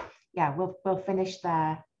 But yeah, we'll finish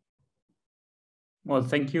there. Well,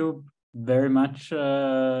 thank you very much,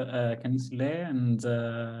 Khanyisile, and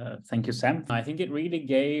thank you, Sam. I think it really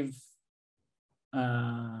gave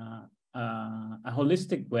a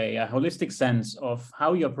holistic way, a holistic sense of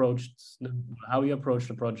how you approached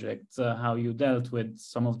the project, how you dealt with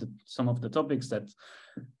some of the topics that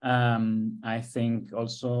I think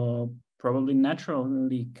also probably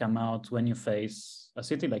naturally come out when you face a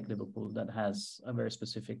city like Liverpool that has a very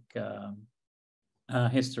specific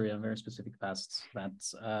history, a very specific past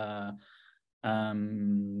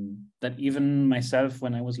that even myself,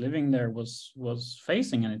 when I was living there, was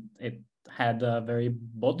facing, and it had a very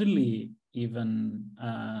bodily even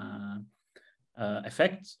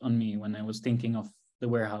effect on me when I was thinking of the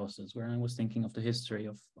warehouses, when I was thinking of the history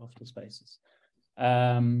of the spaces.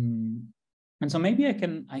 And so maybe I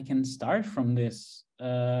can start from this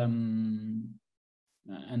and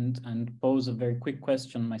pose a very quick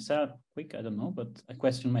question myself. Quick, I don't know, but a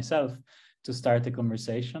question myself to start the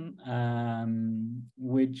conversation,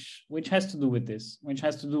 which has to do with this, which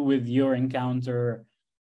has to do with your encounter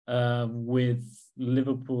with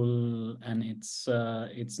Liverpool and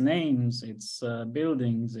its names, its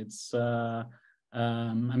buildings, its. I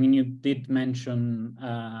mean, you did mention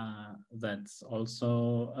that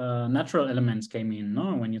also natural elements came in,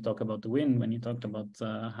 no? When you talk about the wind, when you talked about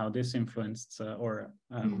how this influenced or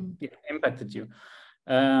impacted you.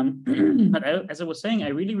 But as I was saying, I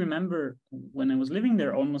really remember when I was living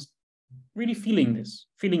there, almost really feeling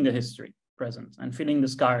the history present and feeling the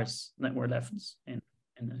scars that were left in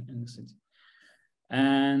the city.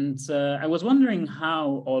 And I was wondering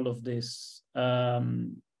how all of this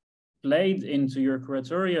played into your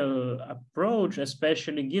curatorial approach,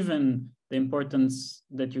 especially given the importance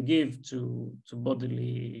that you give to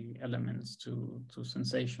bodily elements, to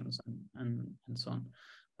sensations, and so on.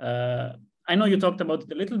 I know you talked about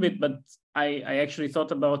it a little bit, but I actually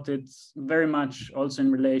thought about it very much also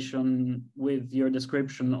in relation with your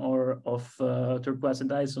description of Turquoise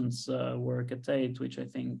Dyson's work at Tate, which I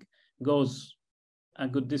think goes a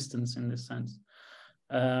good distance in this sense.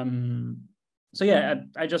 So yeah,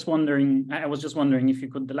 I was just wondering if you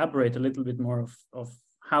could elaborate a little bit more of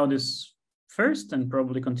how this first and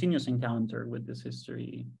probably continuous encounter with this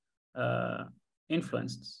history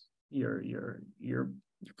influenced your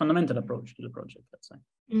fundamental approach to the project, let's say.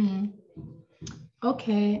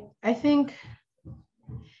 Okay, I think,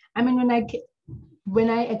 I mean, when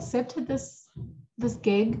I accepted this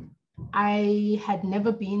gig, I had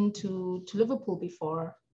never been to Liverpool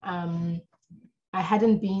before. I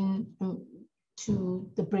hadn't been to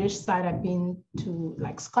the British side. I've been to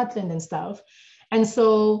like Scotland and stuff. And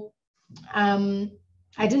so I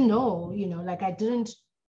didn't know, like I didn't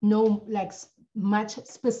know like much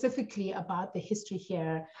specifically about the history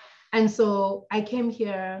here. And so I came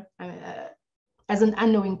here as an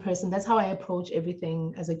unknowing person. That's how I approach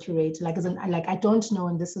everything as a curator, like I don't know.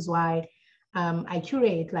 And this is why I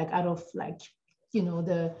curate, like out of like,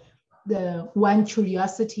 the one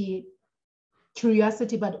curiosity,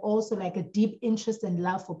 but also like a deep interest and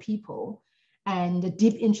love for people, and a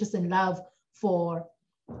deep interest and love for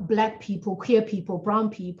Black people, queer people, brown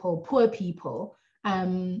people, poor people,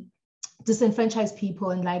 disenfranchised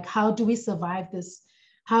people, and like, how do we survive this?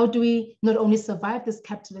 How do we not only survive this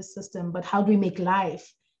capitalist system, but how do we make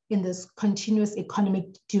life in this continuous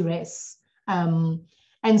economic duress? And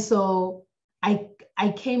so I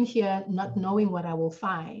came here not knowing what I will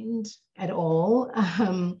find at all.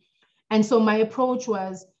 And so my approach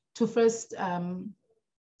was to first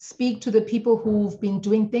speak to the people who've been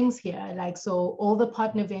doing things here. Like, so all the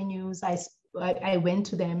partner venues, I went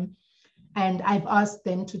to them and I've asked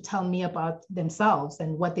them to tell me about themselves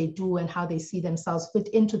and what they do and how they see themselves fit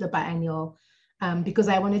into the biennial, because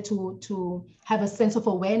I wanted to have a sense of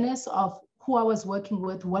awareness of who I was working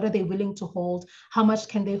with, what are they willing to hold, how much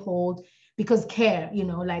can they hold, because care,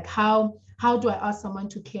 like how do I ask someone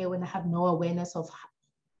to care when I have no awareness of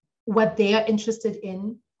what they are interested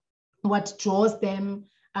in, what draws them,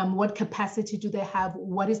 what capacity do they have,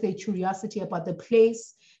 what is their curiosity about the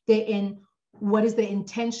place they're in, what is the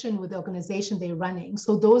intention with the organization they're running.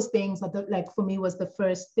 So those things are like, for me, was the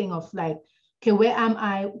first thing of like, okay, where am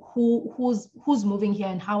I, who's moving here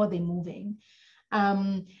and how are they moving?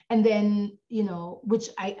 And then, which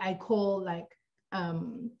I call like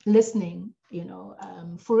listening,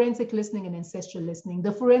 forensic listening and ancestral listening.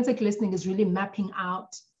 The forensic listening is really mapping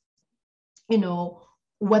out,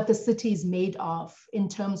 what the city is made of in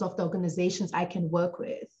terms of the organizations I can work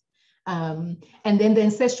with. And then the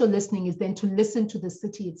ancestral listening is then to listen to the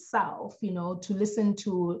city itself, you know, to listen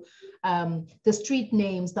to the street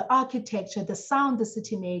names, the architecture, the sound the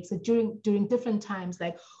city makes during different times,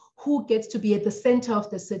 like who gets to be at the center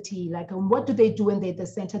of the city, like what do they do when they're at the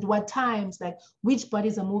center, at what times, like which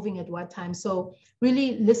bodies are moving at what time. So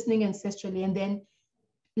really listening ancestrally, and then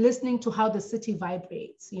listening to how the city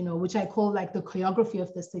vibrates, you know, which I call like the choreography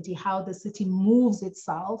of the city, how the city moves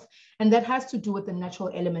itself. And that has to do with the natural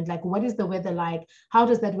element, like what is the weather like? How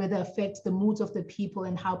does that weather affect the moods of the people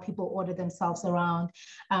and how people order themselves around?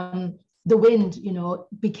 The wind, you know,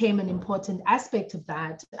 became an important aspect of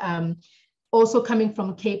that. Also coming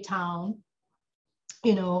from Cape Town,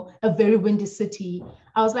 you know, a very windy city,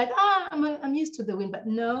 I was like, I'm used to the wind, but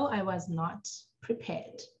no, I was not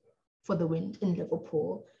prepared for the wind in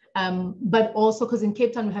Liverpool. But also because in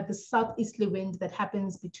Cape Town, we have the southeasterly wind that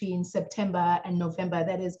happens between September and November.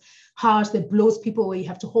 That is harsh, that blows people where you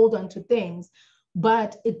have to hold on to things,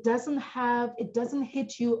 but it doesn't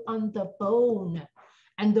hit you on the bone.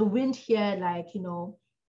 And the wind here, like, you know,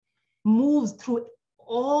 moves through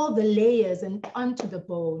all the layers and onto the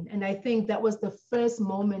bone. And I think that was the first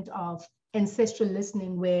moment of ancestral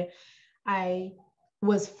listening where I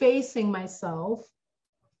was facing myself.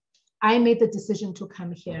 I made the decision to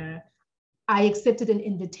come here. I accepted an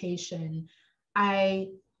invitation. I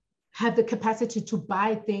have the capacity to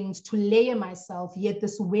buy things, to layer myself, yet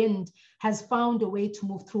this wind has found a way to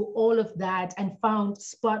move through all of that and found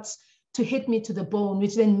spots to hit me to the bone,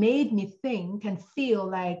 which then made me think and feel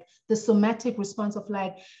like the somatic response of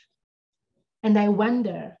like, and I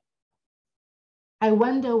wonder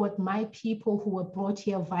what my people who were brought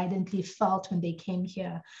here violently felt when they came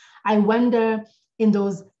here. I wonder in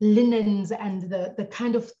those linens and the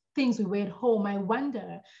kind of things we wear at home, I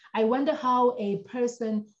wonder how a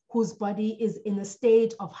person whose body is in a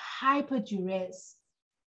state of hyper duress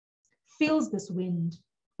feels this wind.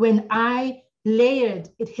 When I layered,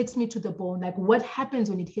 it hits me to the bone. Like what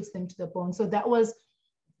happens when it hits them to the bone? So that was,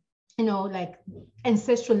 you know, like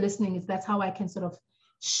ancestral listening is, that's how I can sort of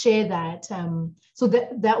share that. So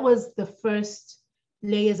that was the first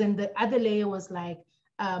layers. And the other layer was like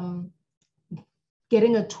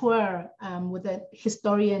getting a tour with a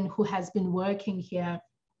historian who has been working here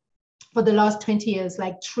for the last 20 years,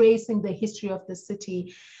 like tracing the history of the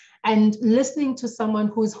city and listening to someone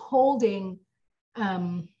who's holding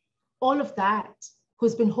all of that,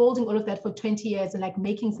 who's been holding all of that for 20 years and like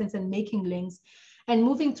making sense and making links and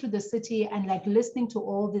moving through the city and like listening to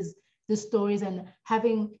all these stories and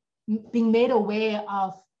being made aware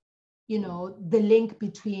of, you know, the link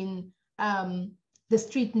between the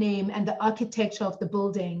street name and the architecture of the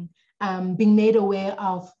building, being made aware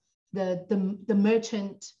of the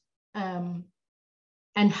merchant and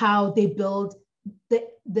how they build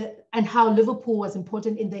and how Liverpool was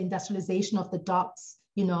important in the industrialization of the docks,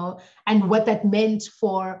 you know, and what that meant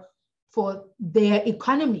for their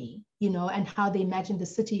economy, you know, and how they imagined the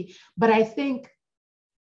city. But I think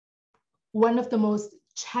one of the most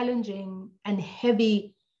challenging and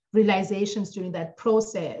heavy realizations during that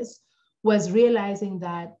process was realizing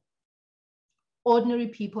that ordinary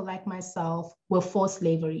people like myself were for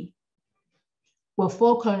slavery, were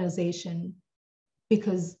for colonization,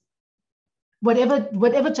 because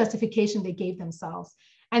whatever justification they gave themselves.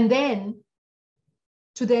 And then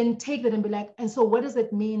to then take that and be like, and so what does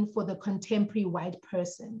it mean for the contemporary white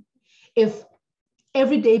person? If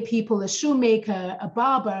everyday people, a shoemaker, a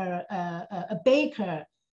barber, a baker,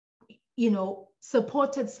 you know,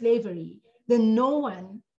 supported slavery, then no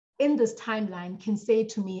one in this timeline can say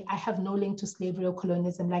to me, I have no link to slavery or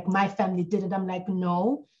colonialism, like my family did it. I'm like,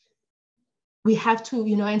 no, we have to,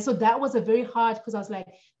 you know. And so that was a very hard, because I was like,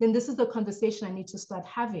 then this is the conversation I need to start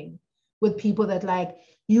having with people, that like,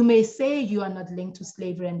 you may say you are not linked to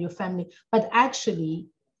slavery and your family, but actually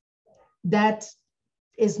that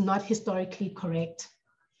is not historically correct.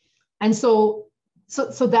 And so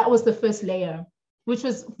that was the first layer, which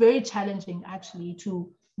was very challenging actually,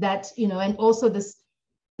 to that, you know, and also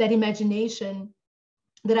that imagination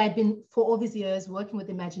that I've been for all these years working with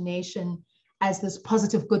imagination as this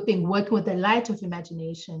positive good thing, working with the light of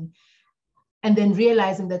imagination, and then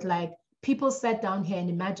realizing that like people sat down here and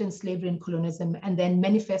imagined slavery and colonialism and then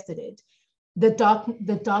manifested it. The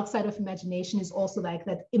dark side of imagination is also like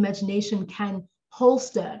that imagination can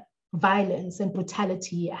holster violence and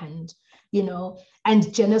brutality and, you know,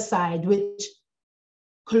 and genocide, which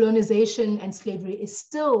colonization and slavery is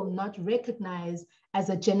still not recognized as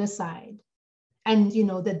a genocide. And, you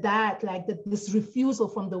know, this refusal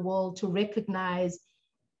from the world to recognize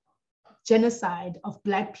genocide of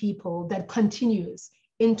Black people that continues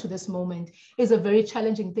into this moment is a very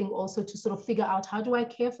challenging thing also to sort of figure out, how do I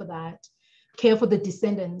care for that, care for the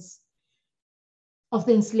descendants of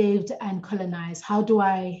the enslaved and colonized? How do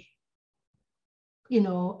I,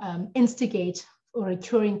 instigate or a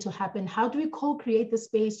curing to happen? How do we co-create the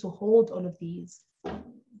space to hold all of these?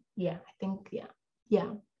 Yeah, I think, yeah.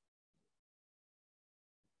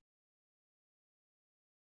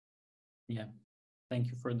 Yeah, thank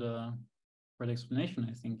you for the explanation.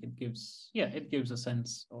 I think it gives a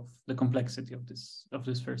sense of the complexity of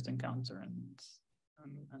this first encounter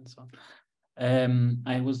and so on.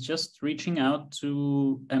 I was just reaching out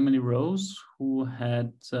to Emily Rose, who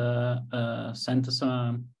had sent us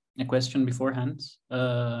a question beforehand,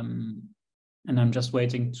 and I'm just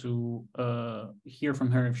waiting to hear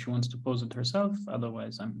from her if she wants to pose it herself.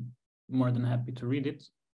 Otherwise, I'm more than happy to read it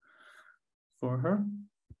for her.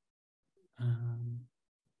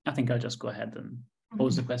 I think I'll just go ahead and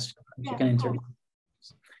pose the question. She can interview.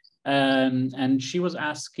 And she was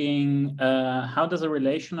asking, how does a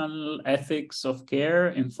relational ethics of care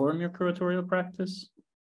inform your curatorial practice?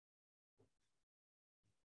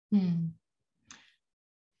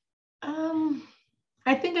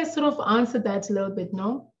 I think I sort of answered that a little bit,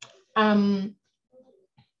 no? I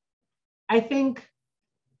think,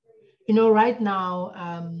 right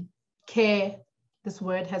now, care, this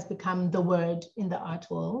word has become the word in the art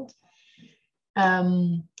world.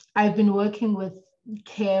 I've been working with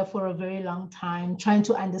care for a very long time, trying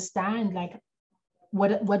to understand, like,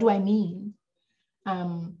 what do I mean?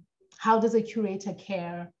 How does a curator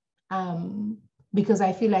care? Because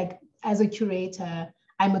I feel like as a curator,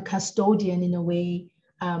 I'm a custodian in a way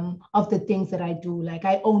of the things that I do. Like,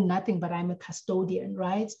 I own nothing, but I'm a custodian,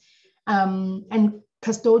 right? And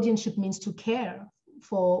custodianship means to care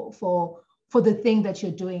for the thing that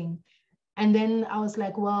you're doing. And then I was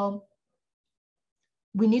like, well,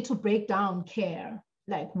 we need to break down care,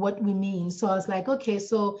 like what we mean. So I was like, okay,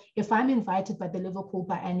 so if I'm invited by the Liverpool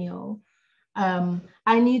Biennial,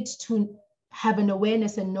 I need to have an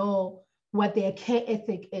awareness and know what their care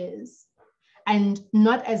ethic is, and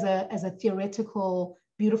not as a theoretical,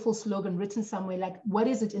 beautiful slogan written somewhere. Like, what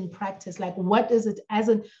is it in practice? Like, what is it as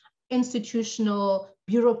an institutional,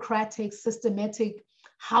 bureaucratic, systematic?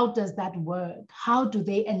 How does that work? How do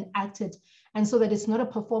they enact it? And so that it's not a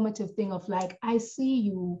performative thing of like, I see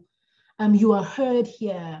you, you are heard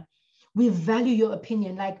here, we value your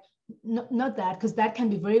opinion. Like, not that, because that can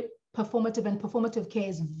be very performative, and performative care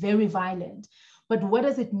is very violent. But what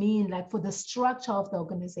does it mean, like, for the structure of the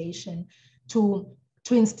organization to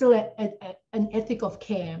instill an ethic of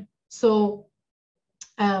care? So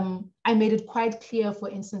I made it quite clear, for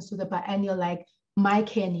instance, to the biennial, like, my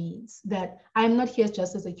care needs, that I'm not here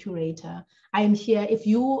just as a curator. I am here, if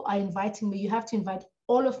you are inviting me, you have to invite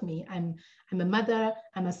all of me. I'm a mother,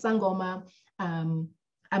 I'm a sangoma, I'm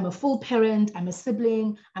a full parent, I'm a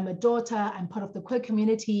sibling, I'm a daughter, I'm part of the queer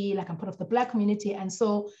community, like, I'm part of the Black community. And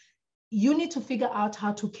so you need to figure out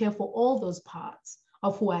how to care for all those parts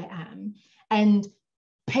of who I am and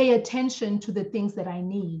pay attention to the things that I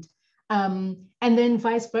need. And then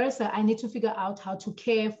vice versa, I need to figure out how to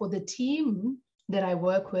care for the team that I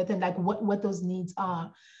work with, and like what those needs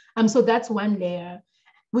are. So that's one layer,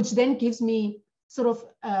 which then gives me sort of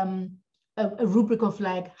a rubric of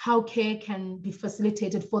like how care can be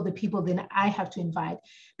facilitated for the people then I have to invite,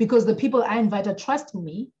 because the people I invite are trusting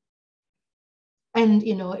me. And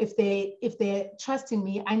if they're trusting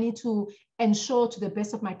me, I need to ensure to the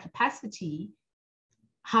best of my capacity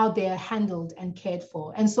how they're handled and cared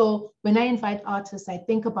for. And so when I invite artists, I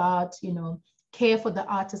think about, care for the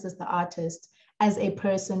artist as the artist, as a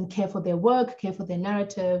person, care for their work, care for their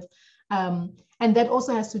narrative. And that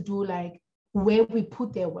also has to do like where we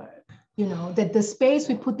put their work, that the space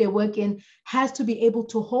we put their work in has to be able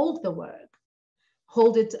to hold the work,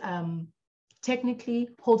 hold it technically,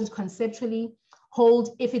 hold it conceptually,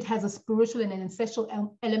 hold, if it has a spiritual and an ancestral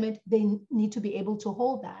element, they need to be able to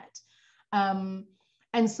hold that. And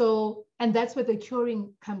that's where the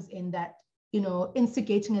curing comes in, that,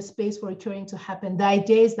 instigating a space for a curing to happen. The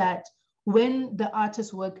idea is that when the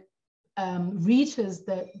artist's work reaches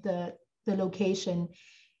the location,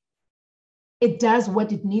 it does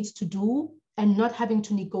what it needs to do, and not having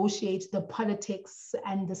to negotiate the politics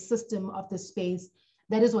and the system of the space.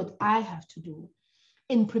 That is what I have to do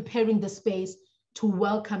in preparing the space to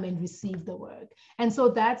welcome and receive the work. And so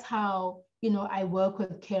that's how, I work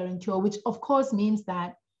with care and cure, which of course means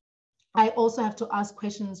that I also have to ask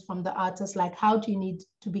questions from the artist, like, how do you need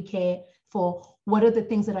to be cared for? What are the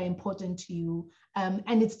things that are important to you?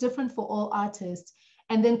 And it's different for all artists.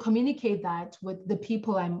 And then communicate that with the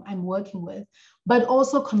people I'm working with, but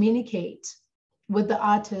also communicate with the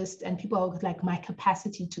artist and people are like my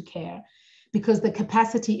capacity to care, because the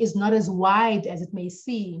capacity is not as wide as it may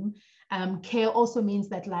seem. Care also means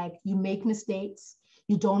that like you make mistakes,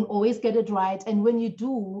 you don't always get it right. And when you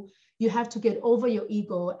do, you have to get over your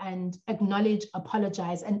ego and acknowledge,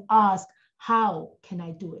 apologize, and ask, how can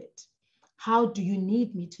I do it? How do you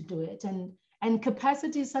need me to do it? And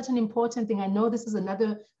capacity is such an important thing. I know this is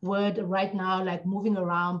another word right now, like moving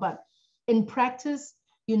around, but in practice,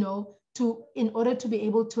 you know, in order to be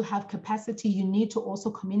able to have capacity, you need to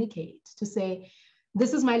also communicate, to say,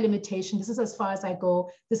 this is my limitation, this is as far as I go,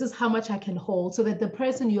 this is how much I can hold, so that the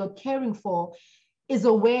person you're caring for is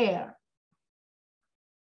aware,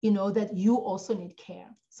 you know, that you also need care.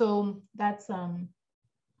 So that's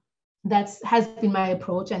has been my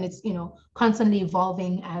approach, and it's, you know, constantly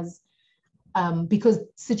evolving as because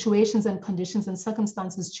situations and conditions and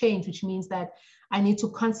circumstances change, which means that I need to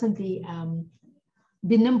constantly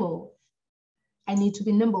be nimble. I need to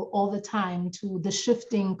be nimble all the time to the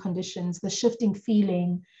shifting conditions, the shifting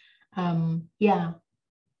feeling. Yeah.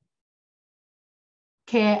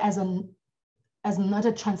 Care as not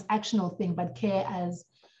a transactional thing, but care as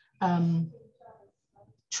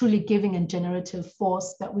truly giving and generative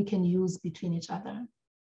force that we can use between each other.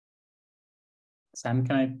 Sam,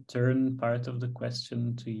 can I turn part of the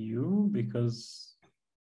question to you? Because,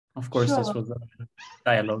 of course, Sure. This was a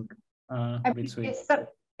dialogue between...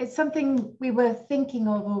 It's something we were thinking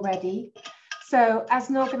of already. So as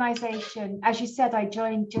an organization, as you said, I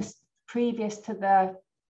joined just previous to the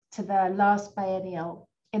last biennial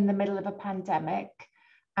in the middle of a pandemic.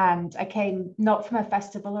 And I came not from a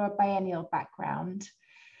festival or a biennial background.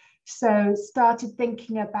 So started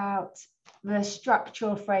thinking about the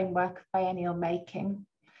structural framework of biennial making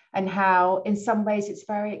and how in some ways it's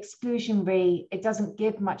very exclusionary. It doesn't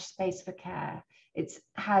give much space for care. It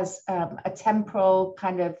has a temporal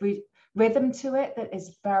kind of rhythm to it that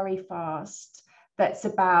is very fast, that's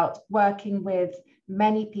about working with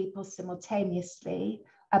many people simultaneously,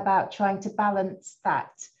 about trying to balance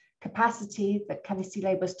that capacity that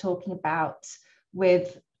Khanyisile was talking about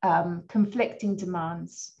with conflicting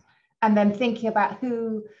demands. And then thinking about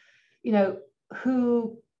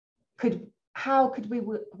how could we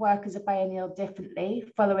work as a biennial differently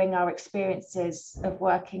following our experiences of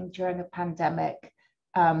working during a pandemic,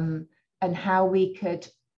 and how we could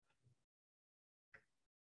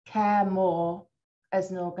care more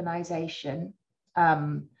as an organization.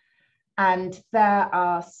 And there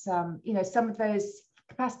are some of those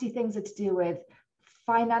capacity things are to do with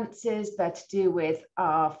finances, they're to do with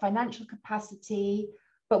our financial capacity.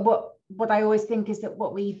 But what I always think is that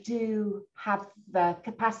what we do have the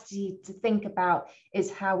capacity to think about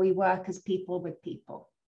is how we work as people with people.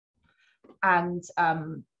 And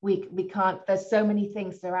we can't, there's so many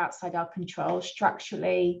things that are outside our control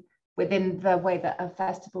structurally within the way that a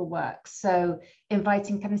festival works. So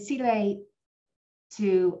inviting Khanyisile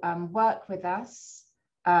to work with us,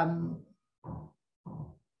 I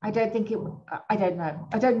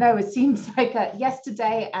don't know. It seems like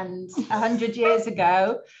yesterday and 100 years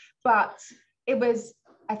ago, but it was,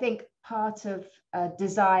 I think, part of a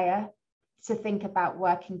desire to think about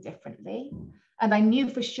working differently. And I knew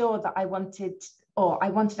for sure that I wanted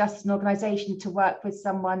us as an organization to work with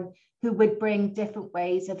someone who would bring different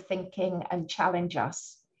ways of thinking and challenge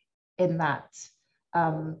us in that.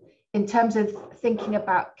 In terms of thinking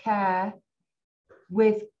about care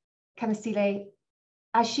with Khanyisile,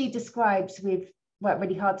 as she describes, we've worked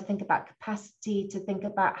really hard to think about capacity, to think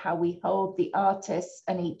about how we hold the artists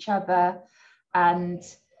and each other, and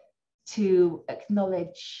to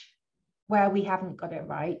acknowledge where we haven't got it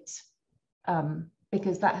right,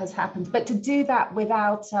 because that has happened. But to do that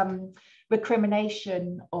without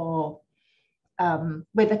recrimination or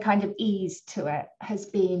with a kind of ease to it has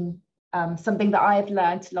been something that I've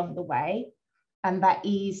learned along the way. And that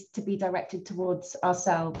ease to be directed towards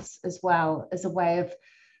ourselves as well, as a way of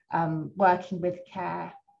working with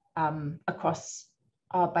care across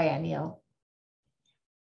our biennial.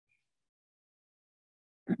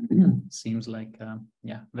 Seems like,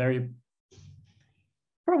 very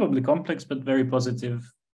probably complex, but very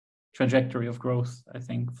positive trajectory of growth, I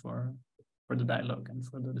think, for the dialogue and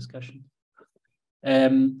for the discussion.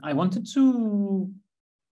 I wanted to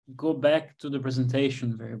go back to the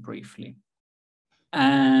presentation very briefly.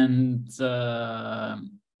 And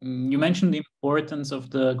you mentioned the importance of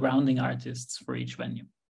the grounding artists for each venue.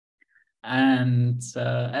 And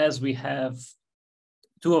as we have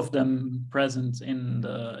two of them present in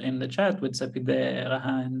the chat with Sepide,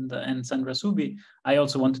 Raha, and Sandra Subi, I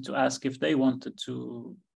also wanted to ask if they wanted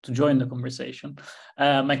to join the conversation.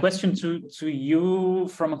 My question to you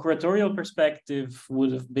from a curatorial perspective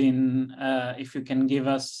would have been if you can give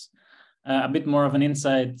us a bit more of an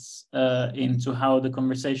insight into how the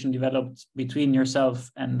conversation developed between yourself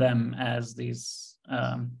and them as these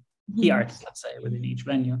key artists, let's say, within each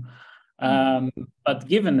venue. But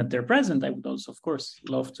given that they're present, I would also, of course,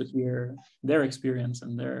 love to hear their experience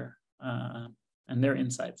and their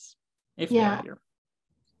insights, if they are here.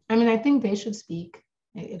 I mean, I think they should speak.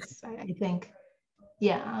 I think,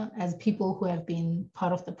 as people who have been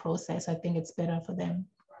part of the process, I think it's better for them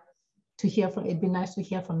to hear from, it'd be nice to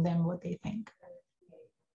hear from them what they think.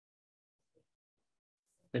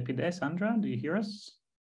 Lepide, Sandra, do you hear us?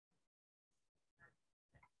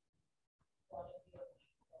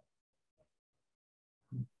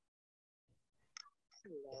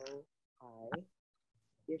 Hello, hi.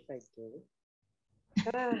 Yes, I do.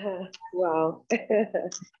 Wow.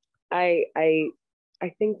 I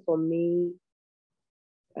think for me,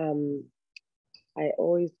 I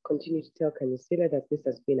always continue to tell Khanyisile that this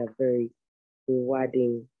has been a very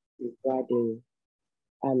rewarding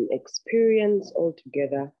experience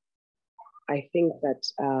altogether. I think that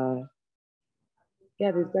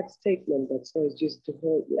there's that statement that's always used to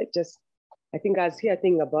hold, I think I was here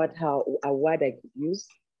thinking about how a word I could use,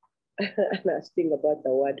 and I was thinking about the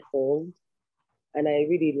word hold, and I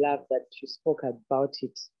really love that you spoke about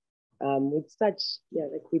it with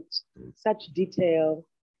such detail,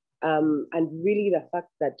 and really the fact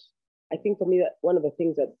that I think for me that one of the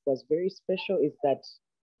things that was very special is that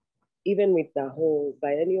even with the whole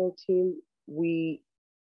biennial team, the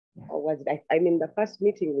first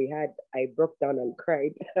meeting we had, I broke down and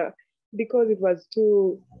cried because it was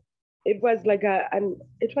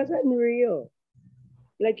unreal.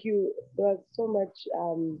 There was so much,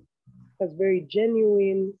 it was very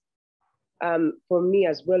genuine. For me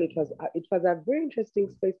as well, it was a very interesting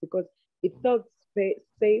space because it felt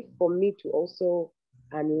safe for me to also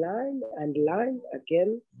unlearn and learn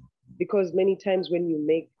again, because many times when you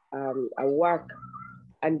make a work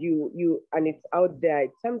and and it's out there,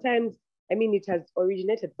 sometimes, it has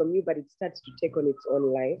originated from you, but it starts to take on its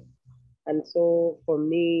own life. And so for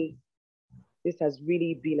me, this has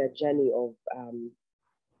really been a journey of,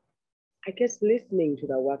 I guess, listening to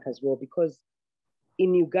the work as well, because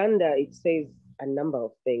in Uganda, it says a number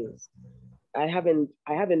of things. I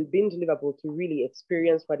haven't been to Liverpool to really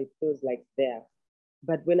experience what it feels like there.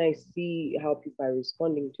 But when I see how people are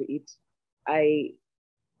responding to it,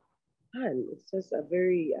 it's just a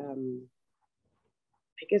very,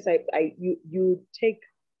 I guess you take,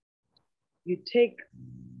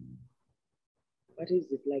 what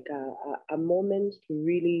is it, like a moment to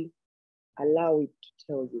really allow it to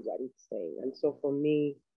tell you what it's saying. And so for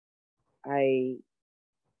me, I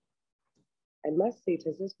must say it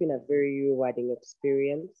has just been a very rewarding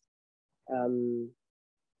experience,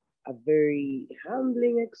 a very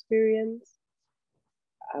humbling experience,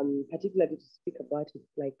 particularly to speak about it,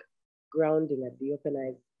 like grounding at the Open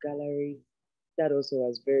Eye Gallery. That also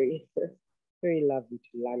was very, very lovely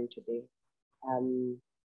to learn today.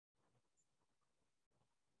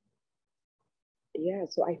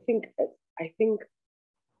 So I think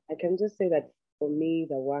I can just say that for me,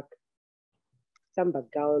 the work, Samba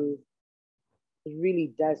Gown, really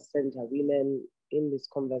does center women in this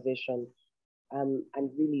conversation, and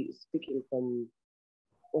really speaking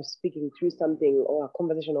through something, or a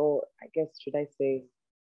conversation, or I guess, should I say,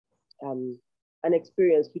 an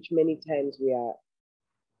experience which many times we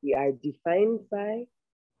are defined by,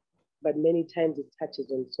 but many times it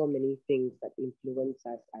touches on so many things that influence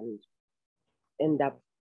us and end up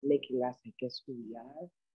making us, I guess, who we are.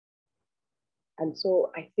 And so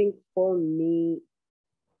I think for me,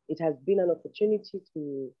 it has been an opportunity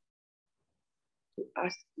to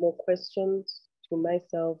ask more questions to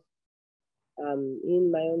myself in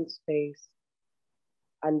my own space,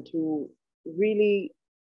 and to really,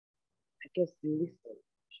 I guess, listen,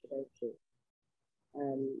 should I say.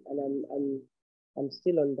 And I'm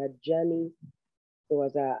still on that journey. There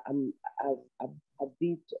was a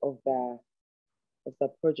bit of the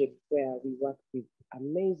project where we worked with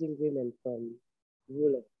amazing women from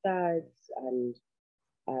Rule of Thirds and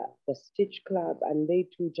the Stitch Club, and they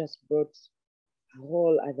too just brought a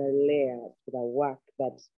whole other layer to the work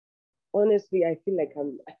that honestly I feel like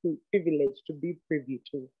I'm privileged to be privy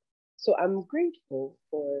to. So I'm grateful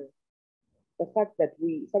for the fact that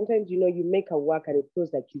sometimes, you make a work and it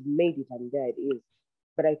feels like you've made it and there it is.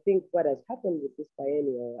 But I think what has happened with this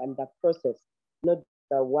biennial and the process, not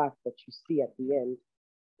the work that you see at the end,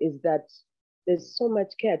 is that there's so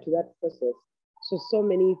much care to that process. So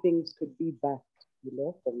many things could be birthed,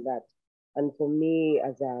 from that. And for me,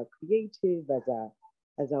 as a creative, as a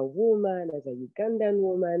as a woman, as a Ugandan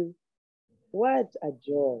woman. What a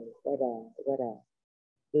joy, what a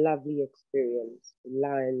lovely experience to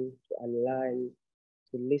learn, to unlearn,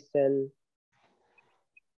 to listen.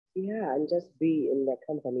 Yeah, and just be in the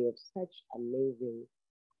company of such amazing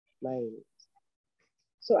minds.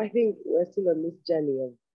 So I think we're still on this journey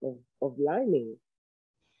of learning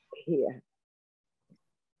here.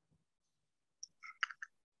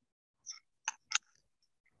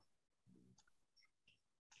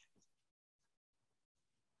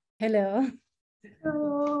 Hello.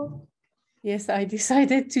 Hello. Yes, I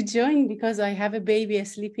decided to join because I have a baby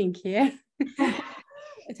sleeping here.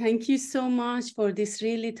 Thank you so much for this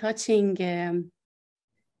really touching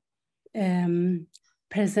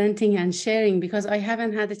presenting and sharing, because I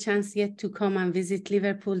haven't had a chance yet to come and visit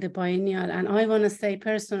Liverpool, the Biennial. And I want to say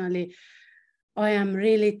personally, I am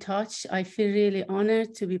really touched. I feel really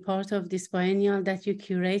honored to be part of this Biennial that you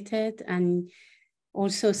curated, and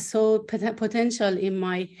also so potential in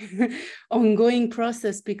my ongoing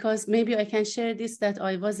process, because maybe I can share this, that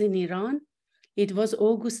I was in Iran. It was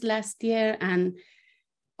August last year, and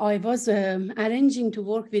I was arranging to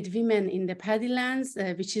work with women in the Paddylands,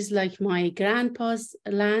 which is like my grandpa's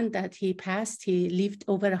land that he passed. He lived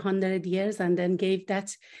over 100 years and then gave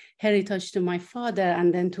that heritage to my father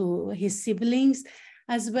and then to his siblings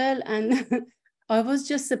as well. And I was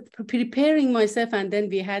just preparing myself, and then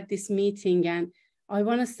we had this meeting. And I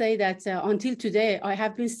want to say that until today, I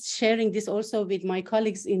have been sharing this also with my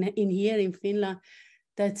colleagues in here in Finland,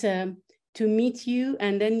 that to meet you,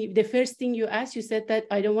 and then the first thing you asked, you said that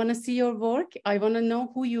I don't want to see your work, I want to know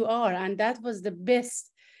who you are. And that was the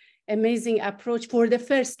best, amazing approach. For the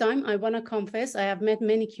first time, I want to confess, I have met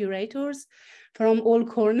many curators from all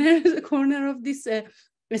corner of this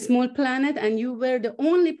small planet, and you were the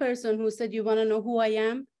only person who said you want to know who I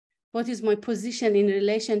am, what is my position in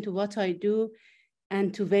relation to what I do,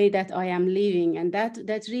 and to the way that I am living. And that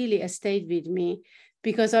really stayed with me,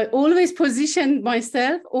 because I always positioned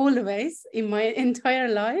myself, always in my entire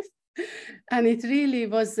life. And it really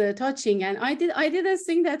was touching. And I didn't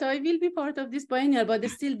think that I will be part of this biennial, but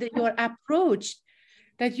still your approach,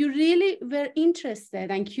 that you really were interested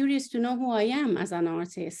and curious to know who I am as an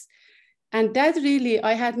artist. And that really,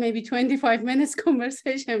 I had maybe 25 minutes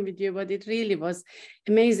conversation with you, but it really was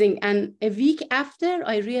amazing. And a week after,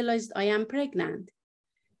 I realized I am pregnant.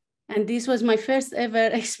 And this was my first ever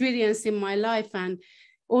experience in my life. And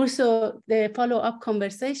also the follow-up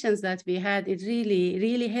conversations that we had, it really,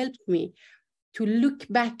 really helped me to look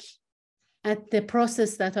back at the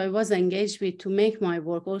process that I was engaged with to make my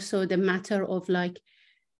work. Also the matter of like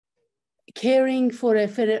caring for a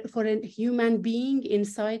human being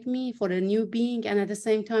inside me, for a new being. And at the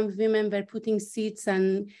same time, women were putting seeds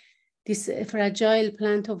and this fragile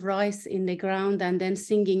plant of rice in the ground and then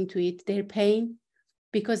singing to it their pain,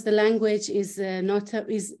 because the language is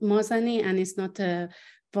is Mazani, and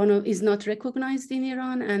is not recognized in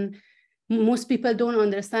Iran. And most people don't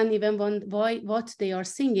understand even what they are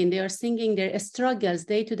singing. They are singing their struggles,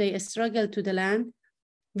 day-to-day struggle to the land,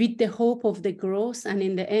 with the hope of the growth. And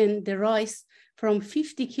in the end, the rice, from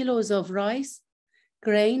 50 kilos of rice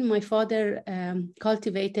grain, my father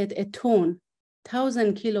cultivated a ton,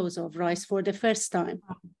 1,000 kilos of rice for the first time.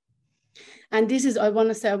 And this is, I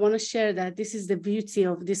want to share that this is the beauty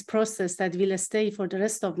of this process that will stay for the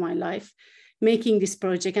rest of my life, making this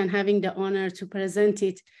project and having the honor to present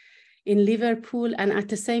it in Liverpool, and at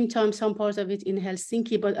the same time, some part of it in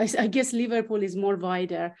Helsinki. But I guess Liverpool is more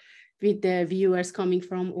wider, with the viewers coming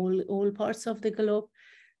from all parts of the globe.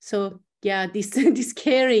 So yeah, this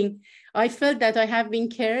caring, I felt that I have been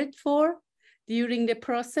cared for during the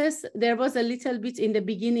process. There was a little bit in the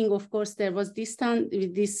beginning, of course, there was this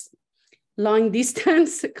long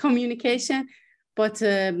distance communication, but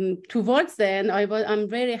towards the end, I'm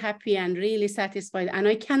very happy and really satisfied. And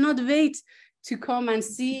I cannot wait to come and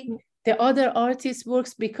see the other artists'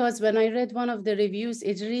 works, because when I read one of the reviews,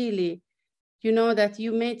 it really, you know, that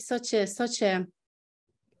you made such a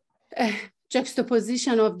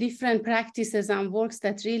juxtaposition of different practices and works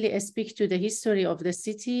that really speak to the history of the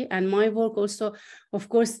city. And my work also, of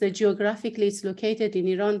course, geographically it's located in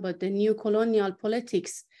Iran, but the new colonial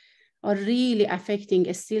politics are really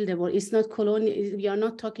affecting still the world. It's not colonial, we are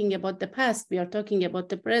not talking about the past, we are talking about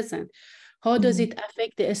the present. How does it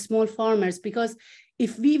affect the small farmers? Because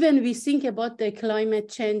if even we think about the climate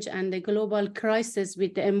change and the global crisis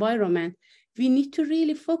with the environment, we need to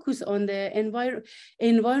really focus on the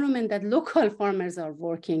environment that local farmers are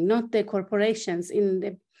working, not the corporations.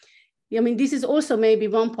 This is also maybe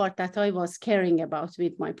one part that I was caring about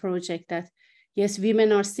with my project, that yes,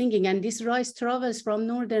 women are singing, and this rice travels from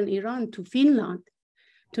northern Iran to Finland,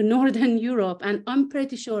 to Northern Europe, and I'm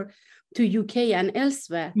pretty sure to UK and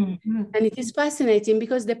elsewhere. Mm-hmm. And it is fascinating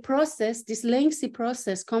because the process, this lengthy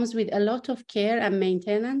process, comes with a lot of care and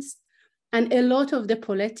maintenance, and a lot of the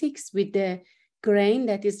politics with the grain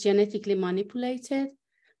that is genetically manipulated,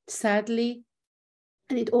 sadly.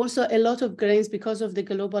 And it also, a lot of grains, because of the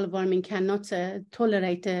global warming, cannot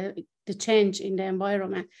tolerate the change in the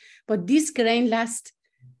environment. But this grain lasts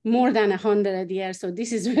more than 100 years. So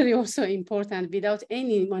this is very also important without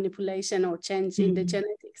any manipulation or change in the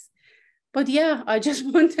genetics. But yeah, I just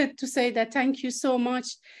wanted to say that thank you so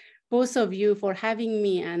much, both of you, for having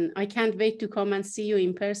me. And I can't wait to come and see you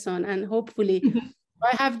in person. And hopefully,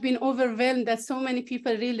 I have been overwhelmed that so many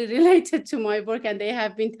people really related to my work, and they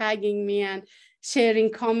have been tagging me and sharing,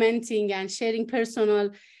 commenting, and sharing personal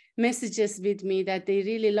messages with me that they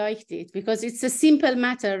really liked it, because it's a simple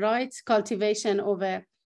matter, right? Cultivation of a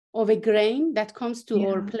grain that comes to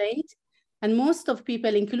our plate. And most of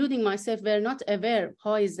people, including myself, were not aware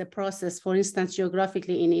how is the process, for instance,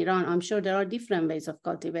 geographically in Iran. I'm sure there are different ways of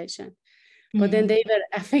cultivation, but then they were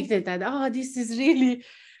affected that, oh, this is really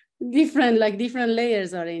different, like different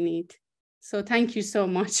layers are in it. So thank you so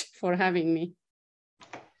much for having me.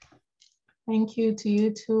 Thank you to you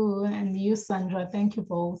too, and you, Sandra. Thank you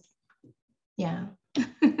both. Yeah.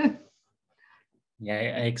 Yeah,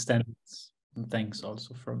 I extend thanks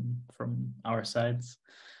also from our sides.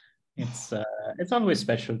 It's always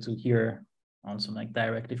special to hear also like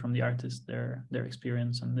directly from the artist their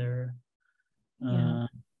experience and their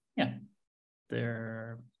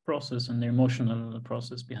their process and their emotional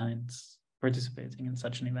process behind participating in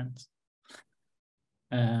such an event.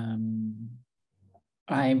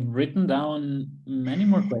 I've written down many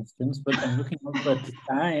more questions, but I'm looking also at the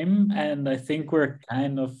time, and I think we're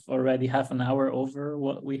kind of already half an hour over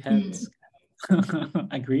what we had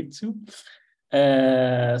agreed to.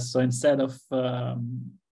 So instead of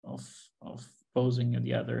posing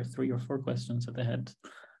the other 3 or 4 questions that I had,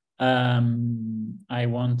 I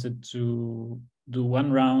wanted to do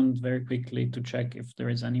one round very quickly to check if there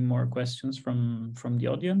is any more questions from the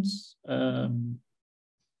audience,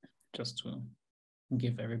 just to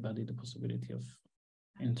give everybody the possibility of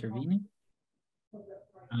intervening.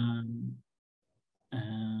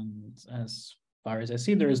 And as far as I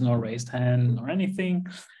see, there is no raised hand or anything.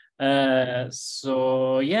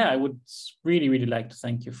 So yeah, I would really like to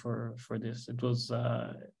thank you for this. It was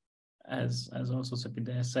as also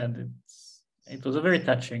Sepide said, it was a very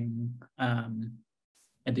touching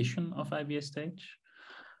edition of IBA Stage.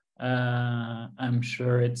 I'm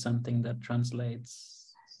sure it's something that translates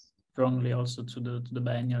strongly also to the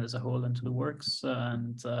biennial as a whole and to the works.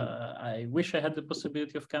 And I wish I had the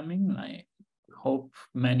possibility of coming. I hope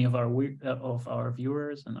many of our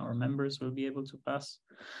viewers and our members will be able to pass.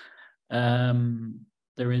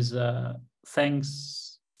 There is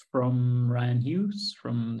thanks from Ryan Hughes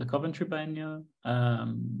from the Coventry Biennial,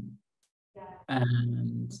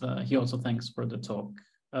 and he also thanks for the talk.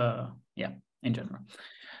 In general.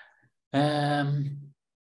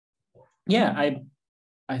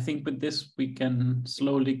 I think with this we can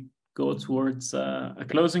slowly go towards a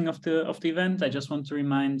closing of the event. I just want to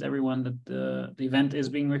remind everyone that the event is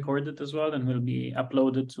being recorded as well and will be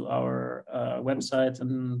uploaded to our website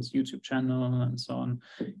and YouTube channel and so on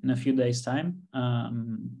in a few days' time.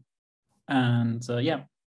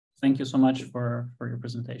 Thank you so much for your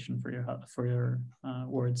presentation, for your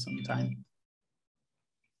words and time.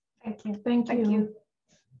 Thank you. Thank you.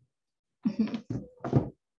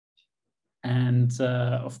 And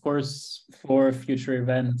of course, for future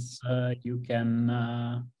events, you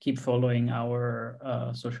can keep following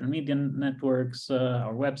our social media networks,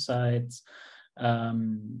 our websites,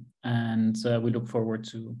 and we look forward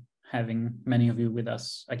to having many of you with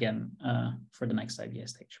us again for the next IBA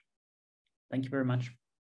Stage. Thank you very much.